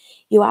general,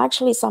 you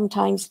actually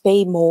sometimes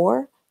pay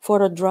more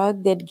for a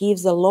drug that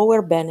gives a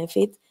lower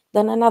benefit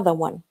than another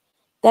one.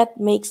 That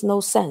makes no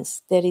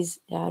sense. That is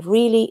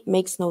really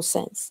makes no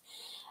sense.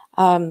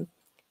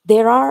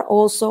 There are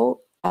also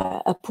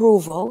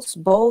approvals,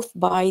 both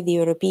by the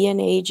European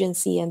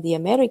agency and the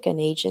American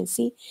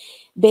agency,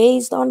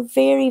 based on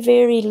very,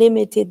 very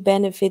limited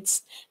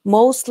benefits,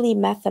 mostly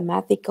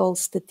mathematical,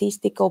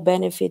 statistical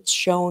benefits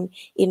shown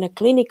in a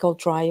clinical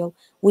trial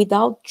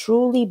without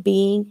truly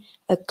being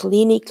a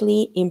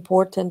clinically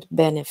important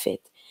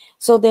benefit.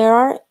 So there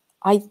are,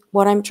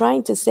 what I'm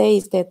trying to say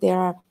is that there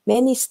are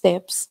many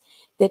steps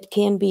that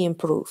can be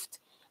improved.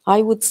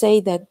 I would say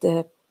that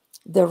the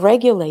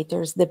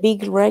regulators, the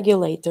big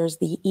regulators,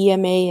 the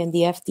EMA and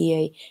the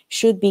FDA,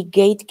 should be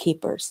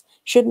gatekeepers,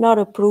 should not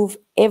approve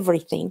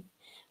everything,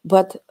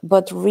 but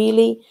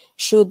really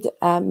should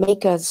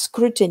make a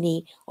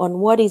scrutiny on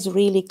what is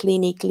really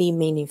clinically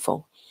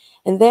meaningful.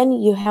 And then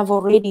you have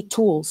already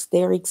tools.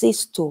 There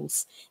exist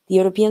tools. The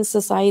European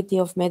Society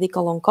of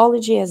Medical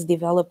Oncology has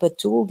developed a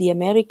tool. The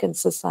American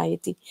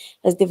Society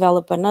has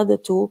developed another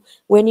tool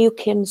when you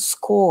can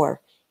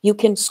score you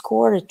can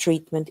score a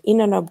treatment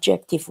in an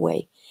objective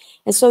way.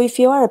 And so if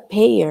you are a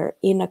payer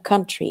in a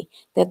country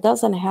that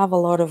doesn't have a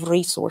lot of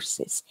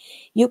resources,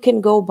 you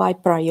can go by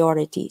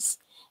priorities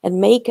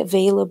and make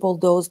available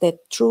those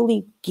that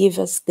truly give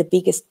us the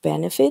biggest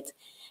benefit.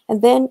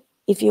 And then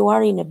if you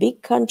are in a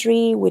big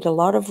country with a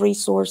lot of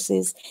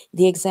resources,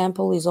 the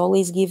example is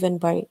always given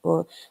by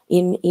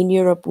in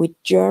Europe with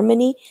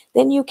Germany,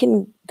 then you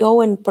can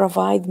go and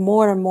provide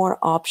more and more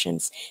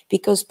options,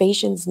 because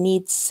patients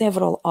need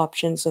several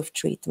options of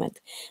treatment.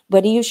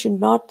 But you should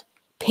not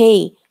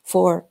pay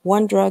for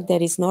one drug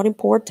that is not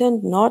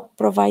important, not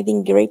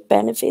providing great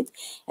benefit,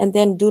 and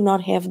then do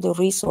not have the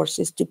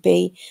resources to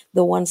pay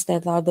the ones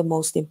that are the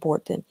most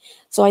important.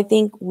 So I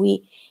think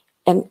we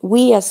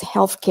as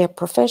healthcare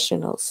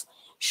professionals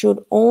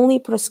should only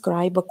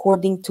prescribe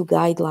according to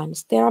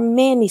guidelines. There are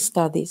many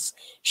studies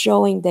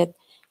showing that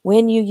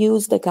when you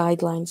use the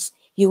guidelines,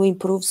 you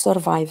improve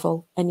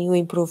survival and you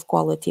improve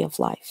quality of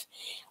life.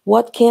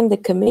 What can the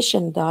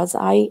Commission does?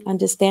 I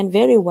understand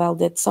very well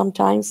that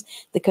sometimes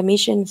the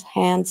Commission's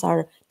hands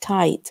are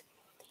tied,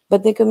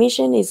 but the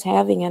Commission is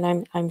having,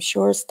 and I'm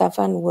sure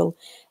Stefan will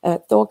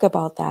talk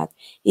about that,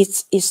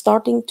 is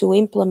starting to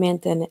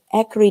implement an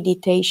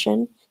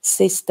accreditation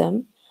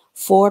system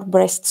for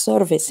breast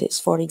services,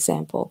 for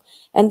example.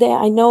 And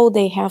I know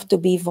they have to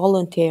be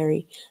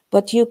voluntary,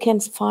 but you can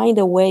find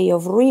a way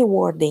of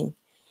rewarding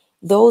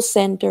those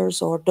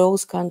centers or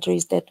those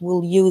countries that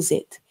will use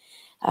it.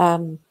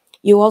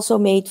 You also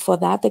made for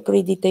that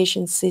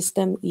accreditation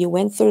system, you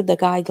went through the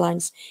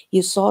guidelines,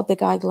 you saw the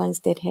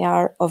guidelines that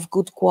are of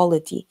good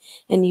quality,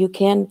 and you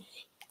can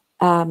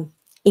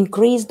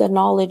increase the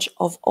knowledge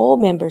of all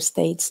member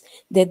states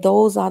that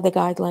those are the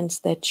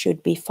guidelines that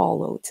should be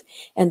followed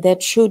and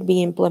that should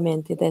be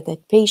implemented,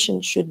 that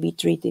patients should be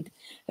treated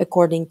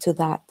according to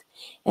that.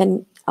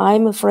 And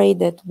I'm afraid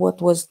that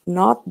what was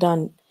not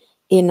done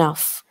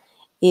enough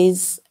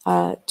is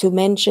to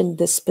mention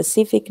the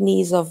specific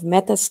needs of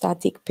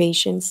metastatic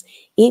patients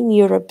in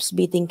Europe's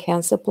Beating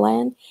Cancer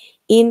Plan.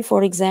 In,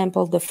 for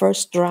example, the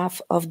first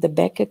draft of the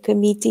Becker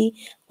Committee,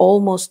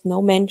 almost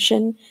no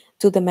mention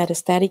to the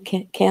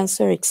metastatic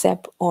cancer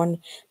except on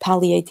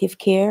palliative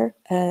care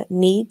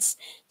needs.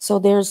 So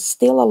there's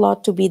still a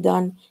lot to be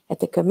done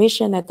at the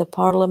Commission, at the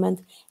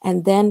Parliament,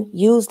 and then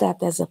use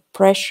that as a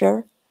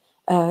pressure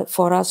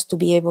for us to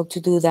be able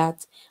to do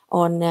that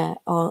on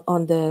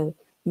the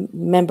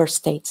member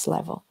states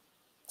level.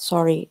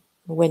 Sorry,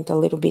 went a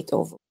little bit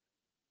over.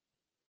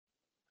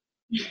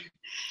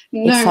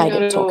 No, Excited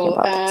not at talking all.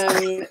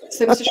 about it.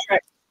 So, Mr. Schreck,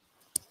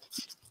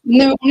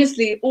 no,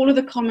 honestly, all of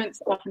the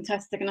comments are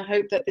fantastic, and I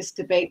hope that this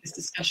debate, this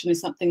discussion is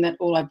something that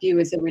all our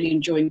viewers are really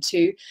enjoying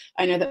too.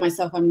 I know that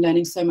myself, I'm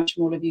learning so much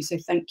from all of you, so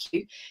thank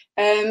you.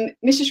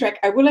 Mr. Schreck,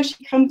 I will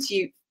actually come to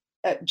you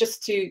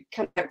just to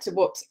come back to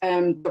what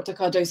Dr.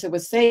 Cardoso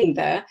was saying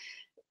there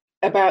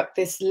about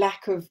this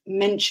lack of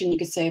mention, you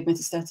could say, of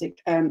metastatic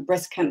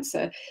breast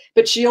cancer.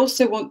 But she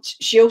also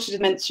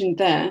mentioned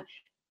there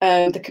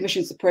the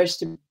Commission's approach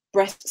to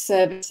breast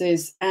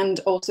services, and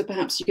also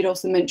perhaps you could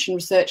also mention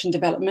research and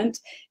development,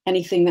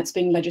 anything that's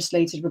being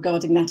legislated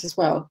regarding that as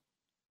well.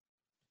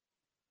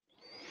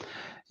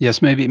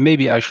 Yes,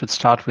 maybe I should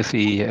start with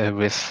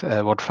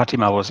what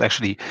Fatima was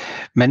actually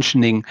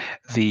mentioning,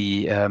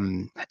 the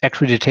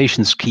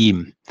accreditation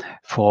scheme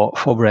for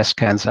breast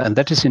cancer, and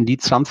that is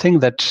indeed something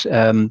that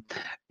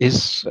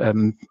is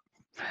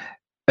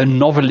a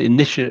novel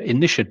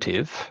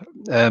initiative,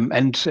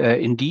 and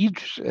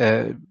indeed,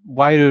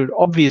 while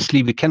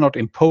obviously we cannot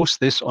impose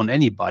this on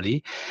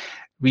anybody,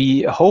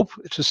 we hope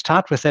to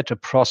start with that a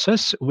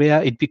process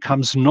where it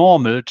becomes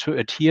normal to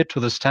adhere to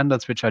the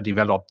standards which are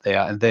developed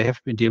there, and they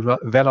have been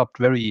developed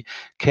very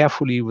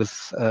carefully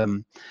with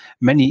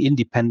many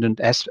independent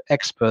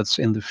experts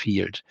in the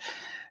field.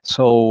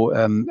 So,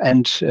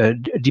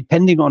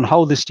 depending on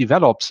how this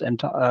develops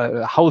and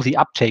how the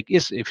uptake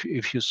is,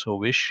 if you so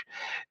wish,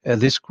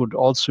 this could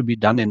also be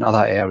done in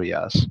other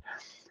areas.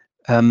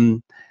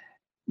 Now,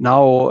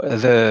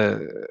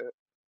 the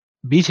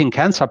Beating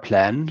Cancer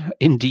Plan,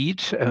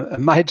 indeed,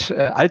 might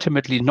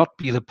ultimately not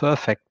be the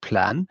perfect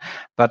plan,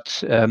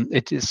 but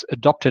it is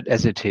adopted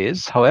as it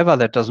is. However,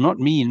 that does not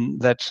mean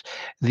that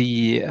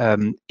the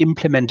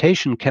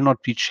implementation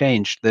cannot be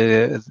changed.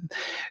 The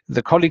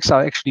colleagues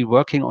are actually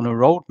working on a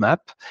roadmap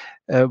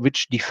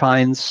which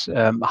defines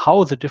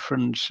how the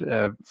different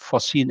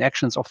foreseen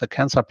actions of the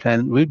cancer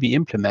plan will be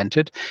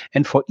implemented.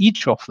 And for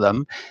each of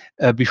them,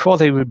 before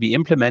they will be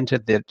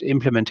implemented, that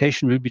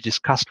implementation will be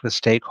discussed with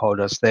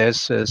stakeholders.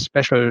 There's a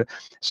special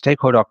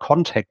stakeholder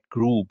contact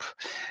group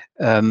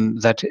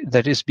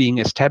that is being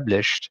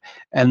established,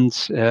 and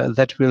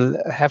that will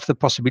have the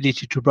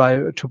possibility to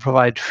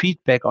provide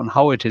feedback on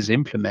how it is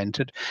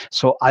implemented.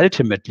 So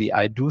ultimately,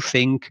 I do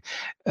think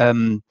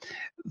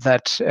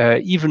that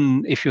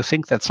even if you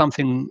think that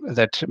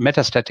that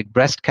metastatic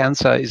breast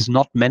cancer is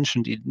not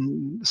mentioned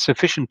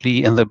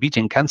sufficiently in the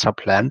Beating Cancer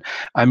Plan,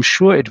 I'm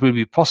sure it will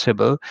be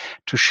possible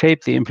to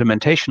shape the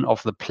implementation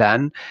of the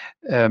plan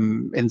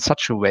in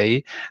such a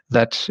way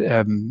that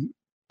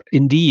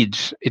indeed,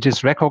 it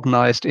is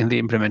recognized in the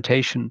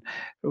implementation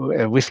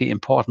with the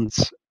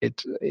importance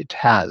it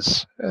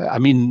has. I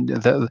mean,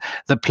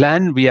 the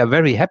plan, we are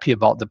very happy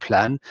about the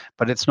plan,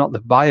 but it's not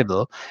the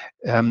Bible.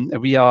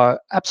 We are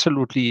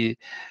absolutely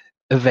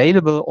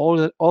available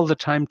all the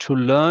time to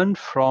learn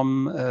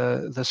from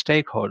the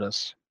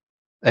stakeholders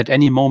at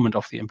any moment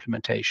of the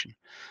implementation.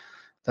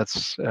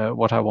 That's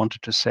what I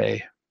wanted to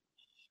say.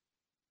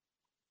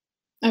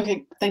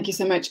 Okay, thank you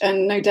so much.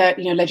 And no doubt,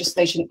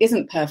 legislation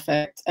isn't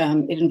perfect.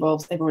 It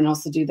involves everyone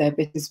else to do their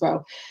bit as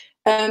well.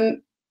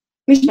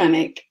 Ms.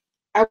 Manik,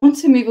 I want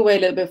to move away a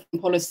little bit from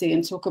policy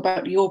and talk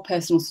about your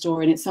personal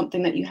story, and it's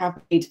something that you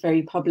have made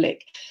very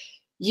public.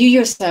 You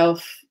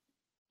yourself,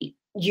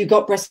 you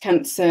got breast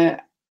cancer,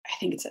 I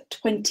think it's at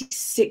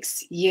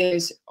 26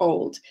 years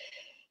old.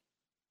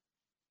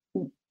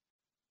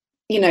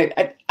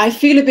 I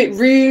feel a bit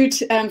rude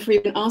for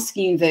even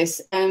asking you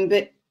this,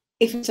 but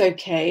if it's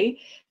okay,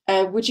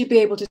 would you be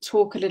able to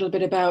talk a little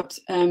bit about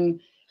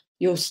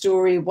your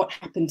story, what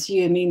happened to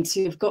you? I mean,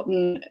 to have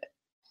gotten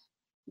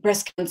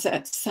breast cancer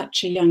at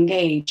such a young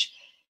age,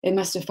 it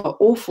must have felt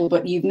awful,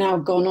 but you've now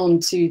gone on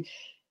to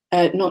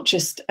not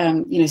just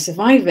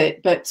survive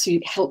it, but to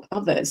help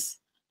others.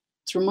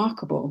 It's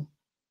remarkable.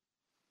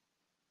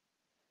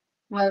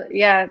 Well,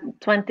 yeah,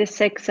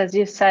 26, as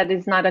you said,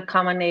 is not a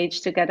common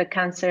age to get a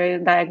cancer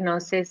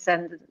diagnosis,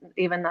 and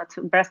even not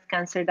breast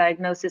cancer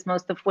diagnosis.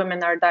 Most of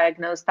women are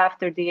diagnosed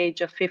after the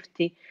age of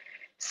 50.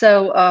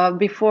 So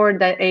before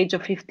the age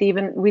of 50,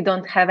 even we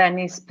don't have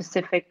any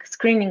specific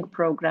screening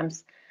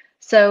programs.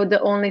 So the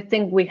only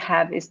thing we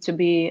have is to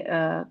be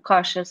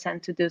cautious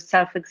and to do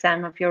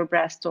self-exam of your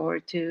breast, or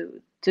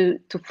to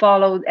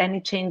follow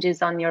any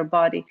changes on your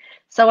body.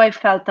 So I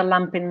felt a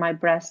lump in my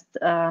breast,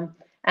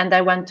 and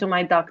I went to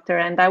my doctor,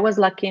 and I was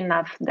lucky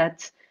enough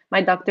that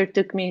my doctor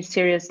took me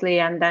seriously,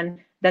 and then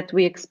that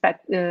we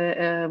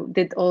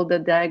did all the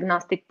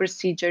diagnostic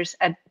procedures.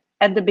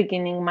 At the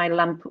beginning, my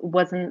lump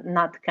wasn't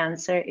not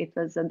cancer, it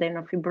was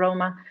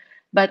adenofibroma,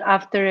 but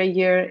after a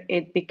year,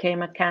 it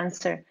became a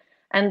cancer.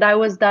 And I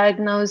was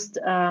diagnosed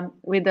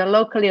with a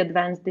locally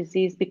advanced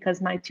disease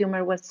because my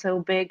tumor was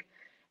so big.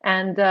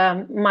 And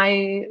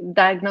my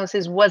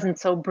diagnosis wasn't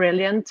so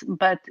brilliant,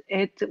 but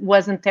it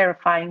wasn't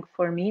terrifying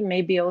for me.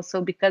 Maybe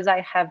also because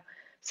I have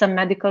some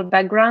medical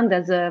background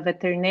as a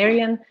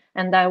veterinarian,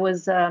 and I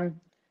was a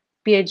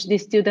PhD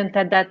student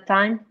at that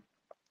time.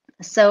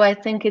 So I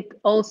think it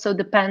also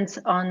depends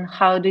on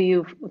how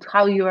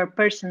you are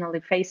personally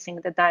facing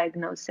the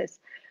diagnosis.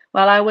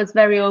 Well, I was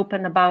very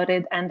open about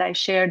it, and I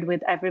shared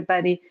with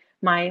everybody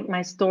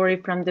my story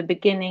from the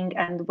beginning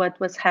and what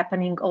was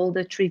happening, all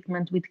the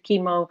treatment with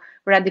chemo,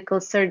 radical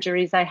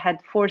surgeries. I had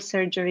 4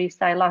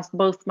 surgeries. I lost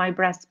both my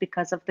breasts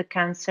because of the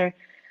cancer.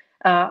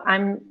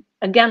 I'm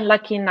again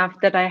lucky enough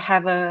that I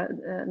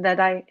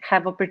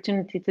have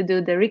opportunity to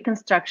do the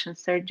reconstruction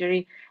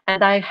surgery,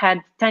 and I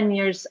had 10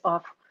 years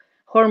of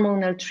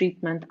hormonal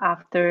treatment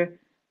after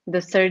the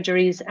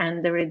surgeries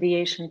and the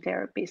radiation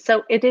therapy.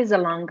 So it is a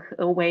long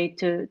way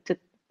to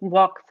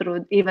walk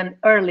through even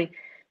early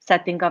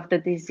setting of the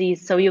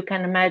disease. So you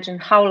can imagine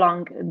how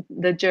long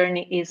the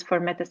journey is for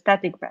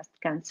metastatic breast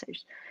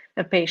cancers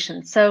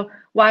patients. So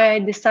why I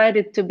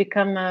decided to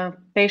become a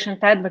patient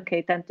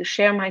advocate and to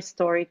share my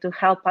story to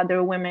help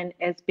other women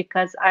is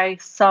because I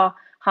saw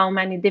how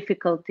many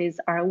difficulties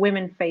are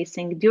women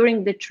facing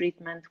during the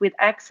treatment, with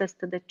access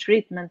to the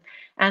treatment,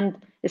 and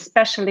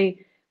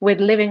especially with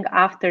living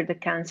after the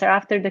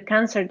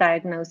cancer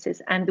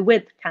diagnosis, and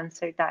with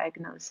cancer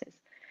diagnosis.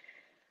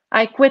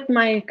 I quit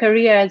my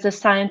career as a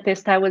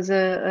scientist. I was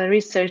a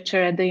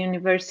researcher at the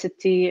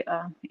university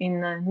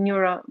in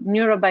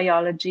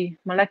neurobiology,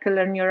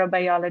 molecular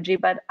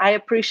neurobiology, but I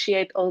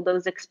appreciate all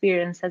those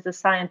experiences as a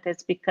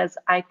scientist because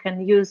I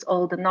can use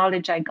all the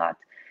knowledge I got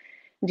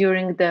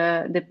during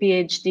the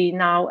PhD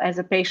now as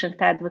a patient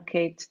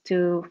advocate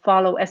to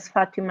follow, as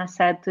Fatima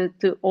said,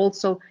 to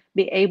also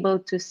be able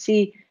to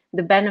see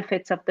the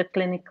benefits of the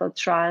clinical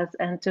trials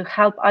and to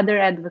help other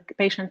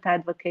patient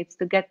advocates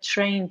to get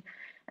trained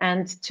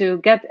and to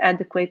get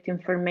adequate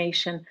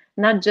information,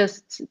 not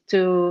just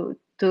to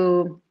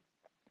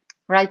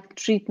right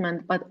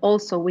treatment, but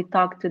also we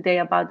talked today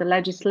about the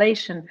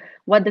legislation,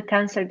 what the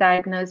cancer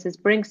diagnosis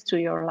brings to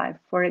your life.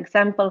 For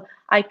example,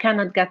 I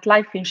cannot get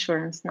life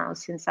insurance now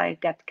since I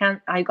got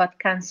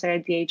cancer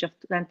at the age of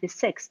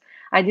 26.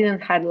 I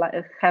didn't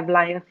have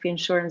life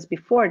insurance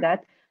before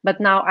that, but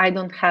now I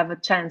don't have a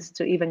chance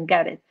to even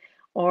get it,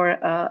 or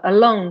a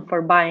loan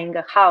for buying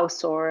a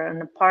house or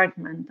an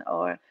apartment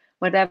or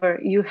whatever.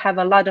 You have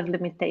a lot of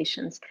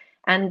limitations.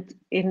 And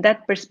in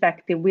that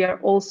perspective, we are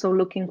also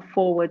looking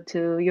forward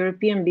to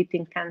European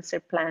Beating Cancer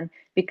Plan,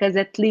 because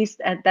at least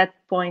at that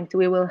point,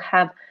 we will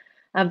have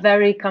a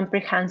very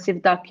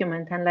comprehensive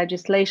document and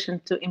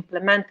legislation to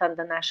implement on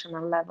the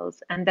national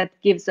levels. And that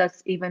gives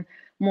us even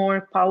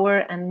more power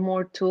and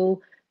more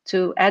tool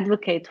to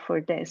advocate for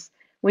this.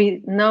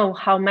 We know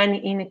how many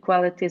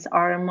inequalities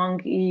are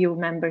among EU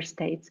member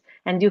states,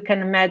 and you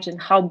can imagine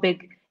how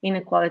big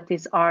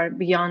inequalities are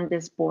beyond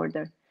this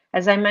border.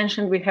 As I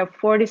mentioned, we have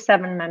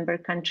 47 member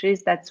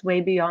countries. That's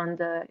way beyond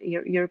the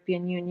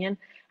European Union.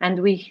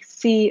 And we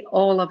see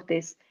all of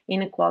these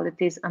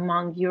inequalities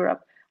among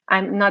Europe.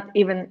 I'm not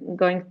even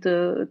going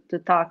to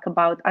talk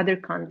about other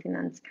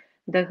continents,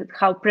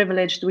 how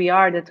privileged we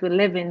are that we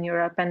live in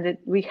Europe and that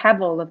we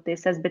have all of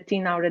this, as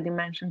Bettina already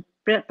mentioned,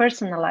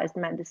 personalized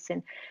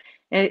medicine.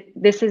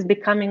 This is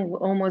becoming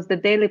almost the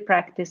daily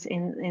practice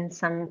in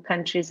some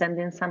countries and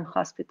in some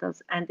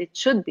hospitals, and it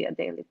should be a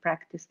daily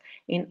practice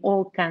in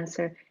all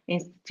cancer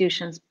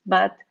institutions,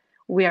 but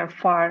we are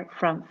far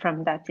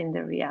from that in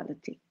the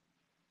reality.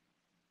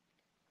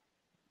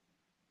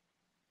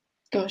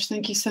 Gosh,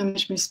 thank you so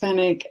much, Ms.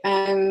 Spanik.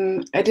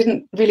 I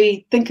didn't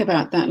really think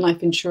about that,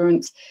 life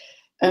insurance,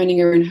 owning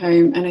your own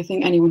home. And I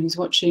think anyone who's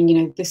watching, you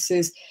know, this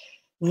is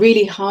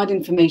really hard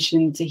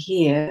information to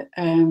hear,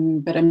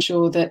 but I'm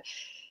sure that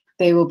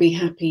they will be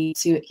happy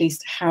to at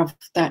least have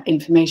that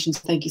information.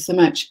 So thank you so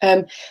much.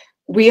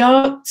 We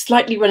are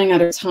slightly running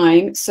out of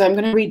time, so I'm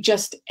going to read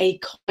just a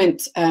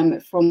comment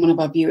from one of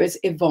our viewers,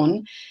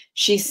 Yvonne.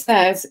 She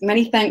says,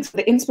 many thanks for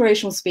the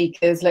inspirational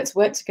speakers. Let's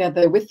work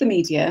together with the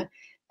media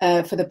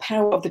for the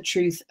power of the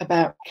truth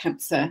about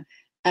cancer.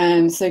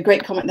 So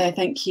great comment there.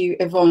 Thank you,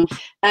 Yvonne.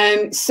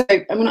 So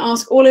I'm going to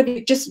ask all of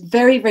you just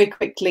very, very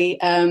quickly,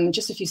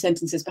 just a few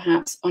sentences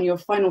perhaps on your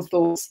final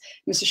thoughts.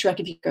 Mr. Schreck,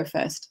 if you could go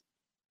first.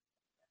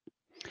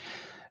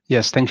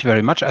 Yes, thank you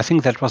very much. I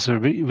think that was a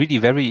really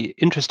very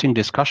interesting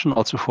discussion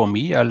also for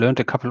me. I learned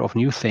a couple of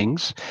new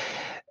things.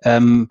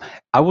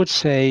 I would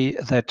say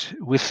that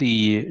with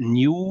the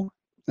new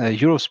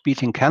Europe's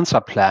Beating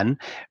Cancer plan,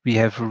 we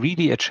have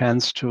really a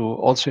chance to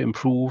also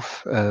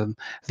improve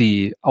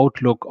the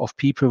outlook of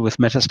people with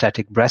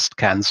metastatic breast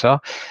cancer.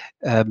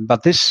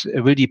 But this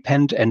will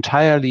depend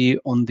entirely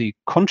on the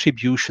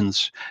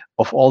contributions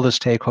of all the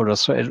stakeholders.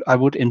 So I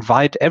would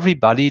invite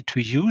everybody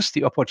to use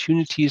the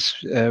opportunities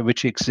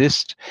which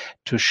exist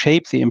to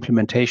shape the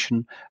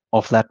implementation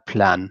of that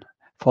plan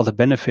for the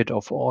benefit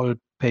of all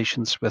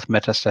patients with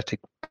metastatic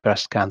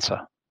breast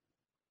cancer.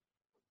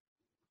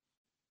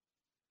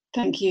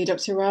 Thank you.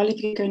 Dr. Rowley,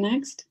 if you go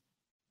next.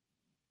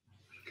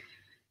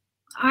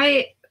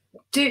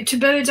 To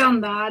build on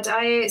that,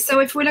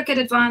 so if we look at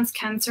advanced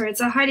cancer,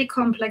 it's a highly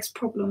complex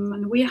problem,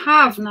 and we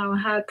have now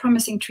had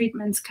promising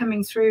treatments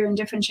coming through in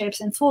different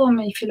shapes and form.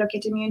 If you look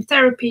at immune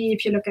therapy,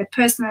 if you look at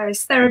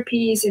personalized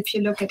therapies, if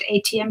you look at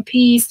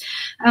ATMPs,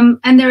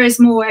 and there is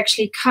more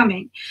actually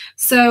coming.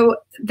 So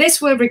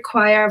this will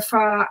require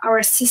for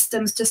our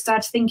systems to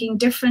start thinking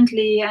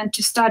differently and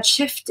to start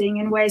shifting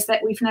in ways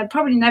that we've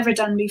probably never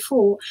done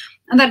before.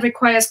 And that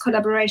requires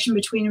collaboration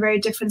between very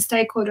different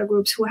stakeholder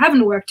groups who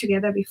haven't worked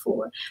together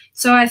before.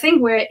 So I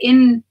think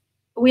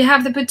we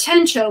have the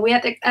potential, we're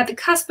at the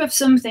cusp of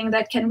something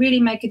that can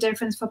really make a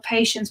difference for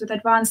patients with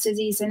advanced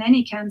disease in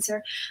any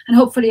cancer, and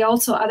hopefully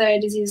also other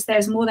diseases.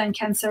 There's more than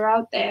cancer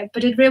out there,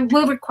 but it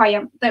will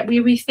require that we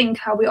rethink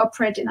how we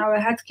operate in our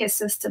healthcare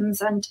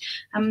systems. And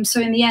so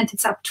in the end,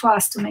 it's up to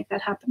us to make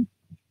that happen.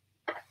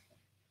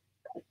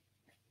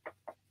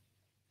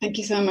 Thank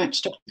you so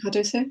much, Dr.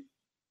 Cardoso.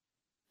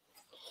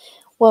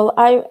 Well,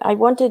 I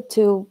wanted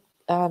to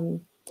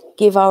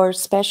give our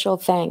special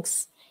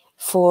thanks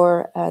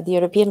for the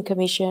European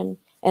Commission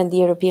and the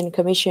European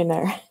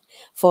Commissioner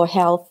for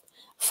Health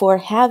for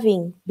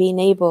having been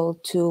able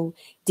to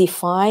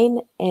define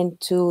and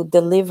to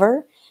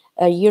deliver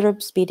a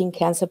Europe's Beating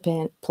Cancer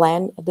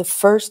plan, the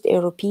first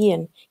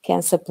European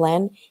cancer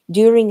plan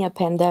during a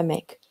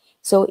pandemic.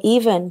 So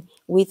even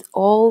with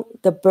all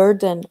the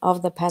burden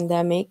of the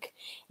pandemic,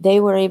 they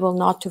were able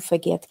not to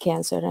forget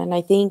cancer. And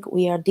I think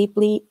we are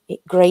deeply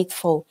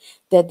grateful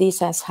that this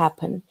has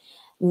happened.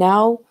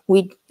 Now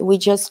we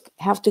just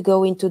have to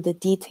go into the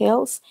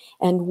details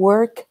and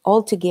work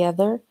all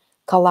together,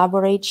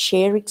 collaborate,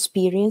 share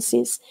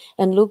experiences,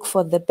 and look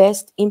for the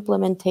best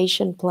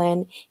implementation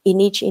plan in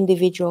each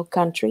individual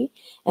country.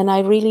 And I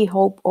really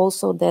hope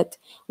also that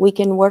we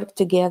can work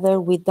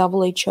together with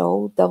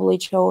WHO.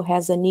 WHO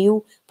has a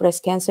new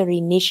breast cancer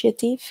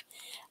initiative,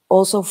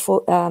 also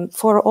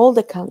for all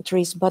the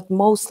countries, but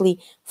mostly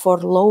for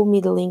low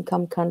middle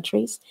income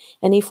countries.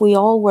 And if we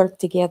all work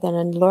together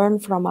and learn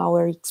from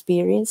our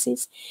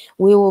experiences,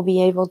 we will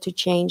be able to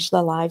change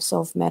the lives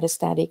of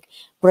metastatic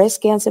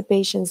breast cancer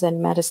patients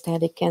and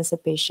metastatic cancer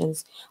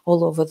patients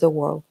all over the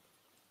world.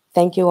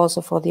 Thank you also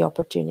for the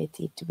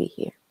opportunity to be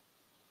here.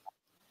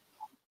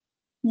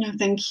 No,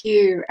 thank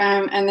you.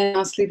 And then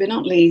lastly but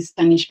not least,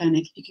 Dani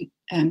Spanik, if you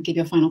could give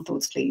your final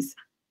thoughts, please.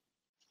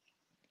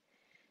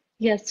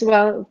 Yes,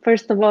 well,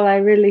 first of all, I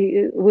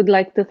really would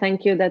like to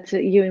thank you that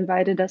you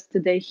invited us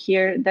today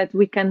here, that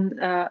we can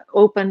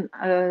open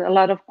a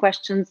lot of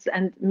questions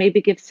and maybe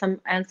give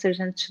some answers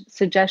and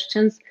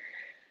suggestions.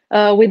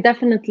 We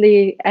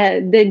definitely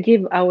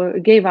gave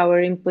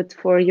our input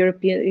for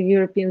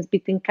Europeans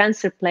Beating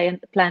Cancer plan,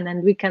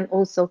 and we can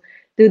also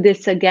do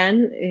this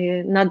again,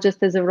 not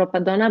just as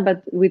Europadona,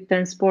 but with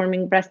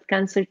Transforming Breast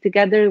Cancer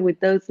together with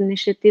those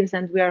initiatives,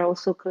 and we are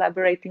also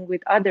collaborating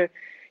with other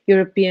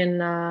European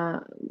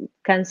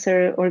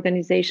cancer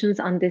organizations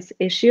on this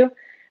issue.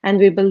 And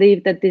we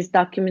believe that this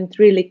document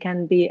really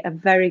can be a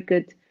very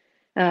good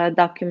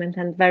document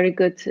and very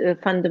good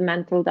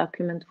fundamental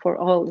document for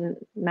all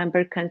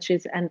member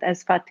countries. And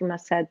as Fatima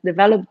said,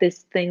 develop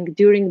this thing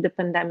during the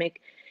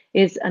pandemic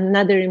is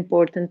another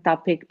important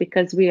topic,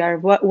 because we are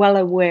well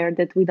aware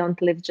that we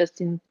don't live just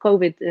in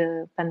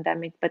COVID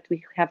pandemic, but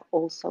we have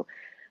also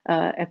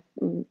a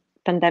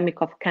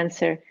pandemic of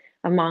cancer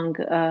among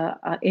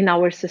in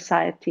our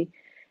society.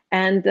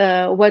 And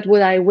what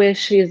would I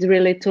wish is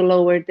really to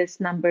lower these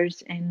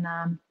numbers in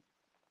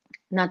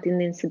not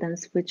in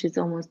incidence, which is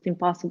almost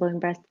impossible in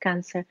breast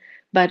cancer,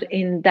 but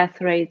in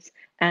death rates,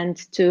 and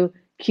to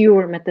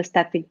cure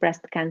metastatic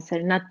breast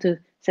cancer, not to,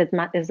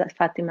 as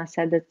Fatima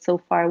said, that so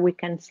far we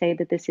can say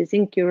that this is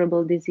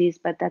incurable disease,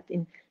 but that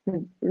in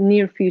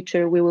near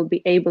future we will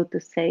be able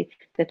to say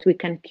that we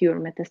can cure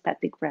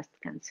metastatic breast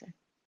cancer.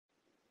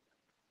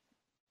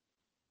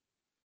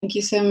 Thank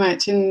you so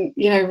much. And,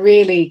 you know,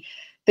 really,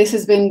 this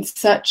has been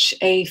such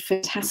a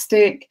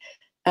fantastic,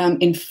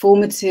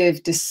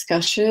 informative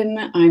discussion.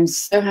 I'm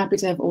so happy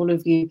to have all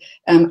of you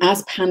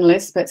as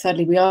panelists, but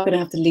sadly we are going to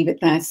have to leave it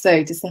there.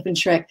 So to Stefan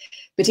Schreck,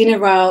 Bettina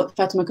Rao,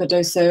 Fatima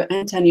Cardoso,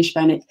 and Tanja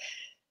Spanik,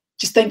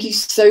 just thank you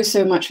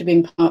so much for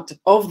being part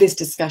of this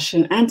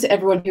discussion. And to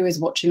everyone who is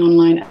watching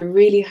online, I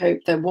really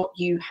hope that what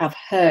you have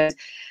heard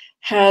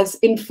has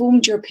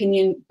informed your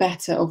opinion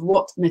better of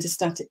what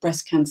metastatic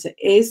breast cancer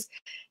is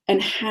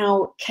and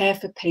how care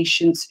for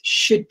patients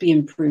should be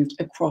improved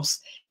across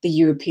the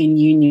European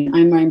Union.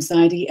 I'm Mariam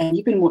Saidi, and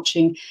you've been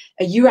watching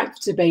a EURAC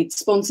debate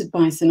sponsored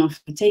by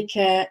Sanofi. Take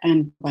care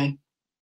and bye.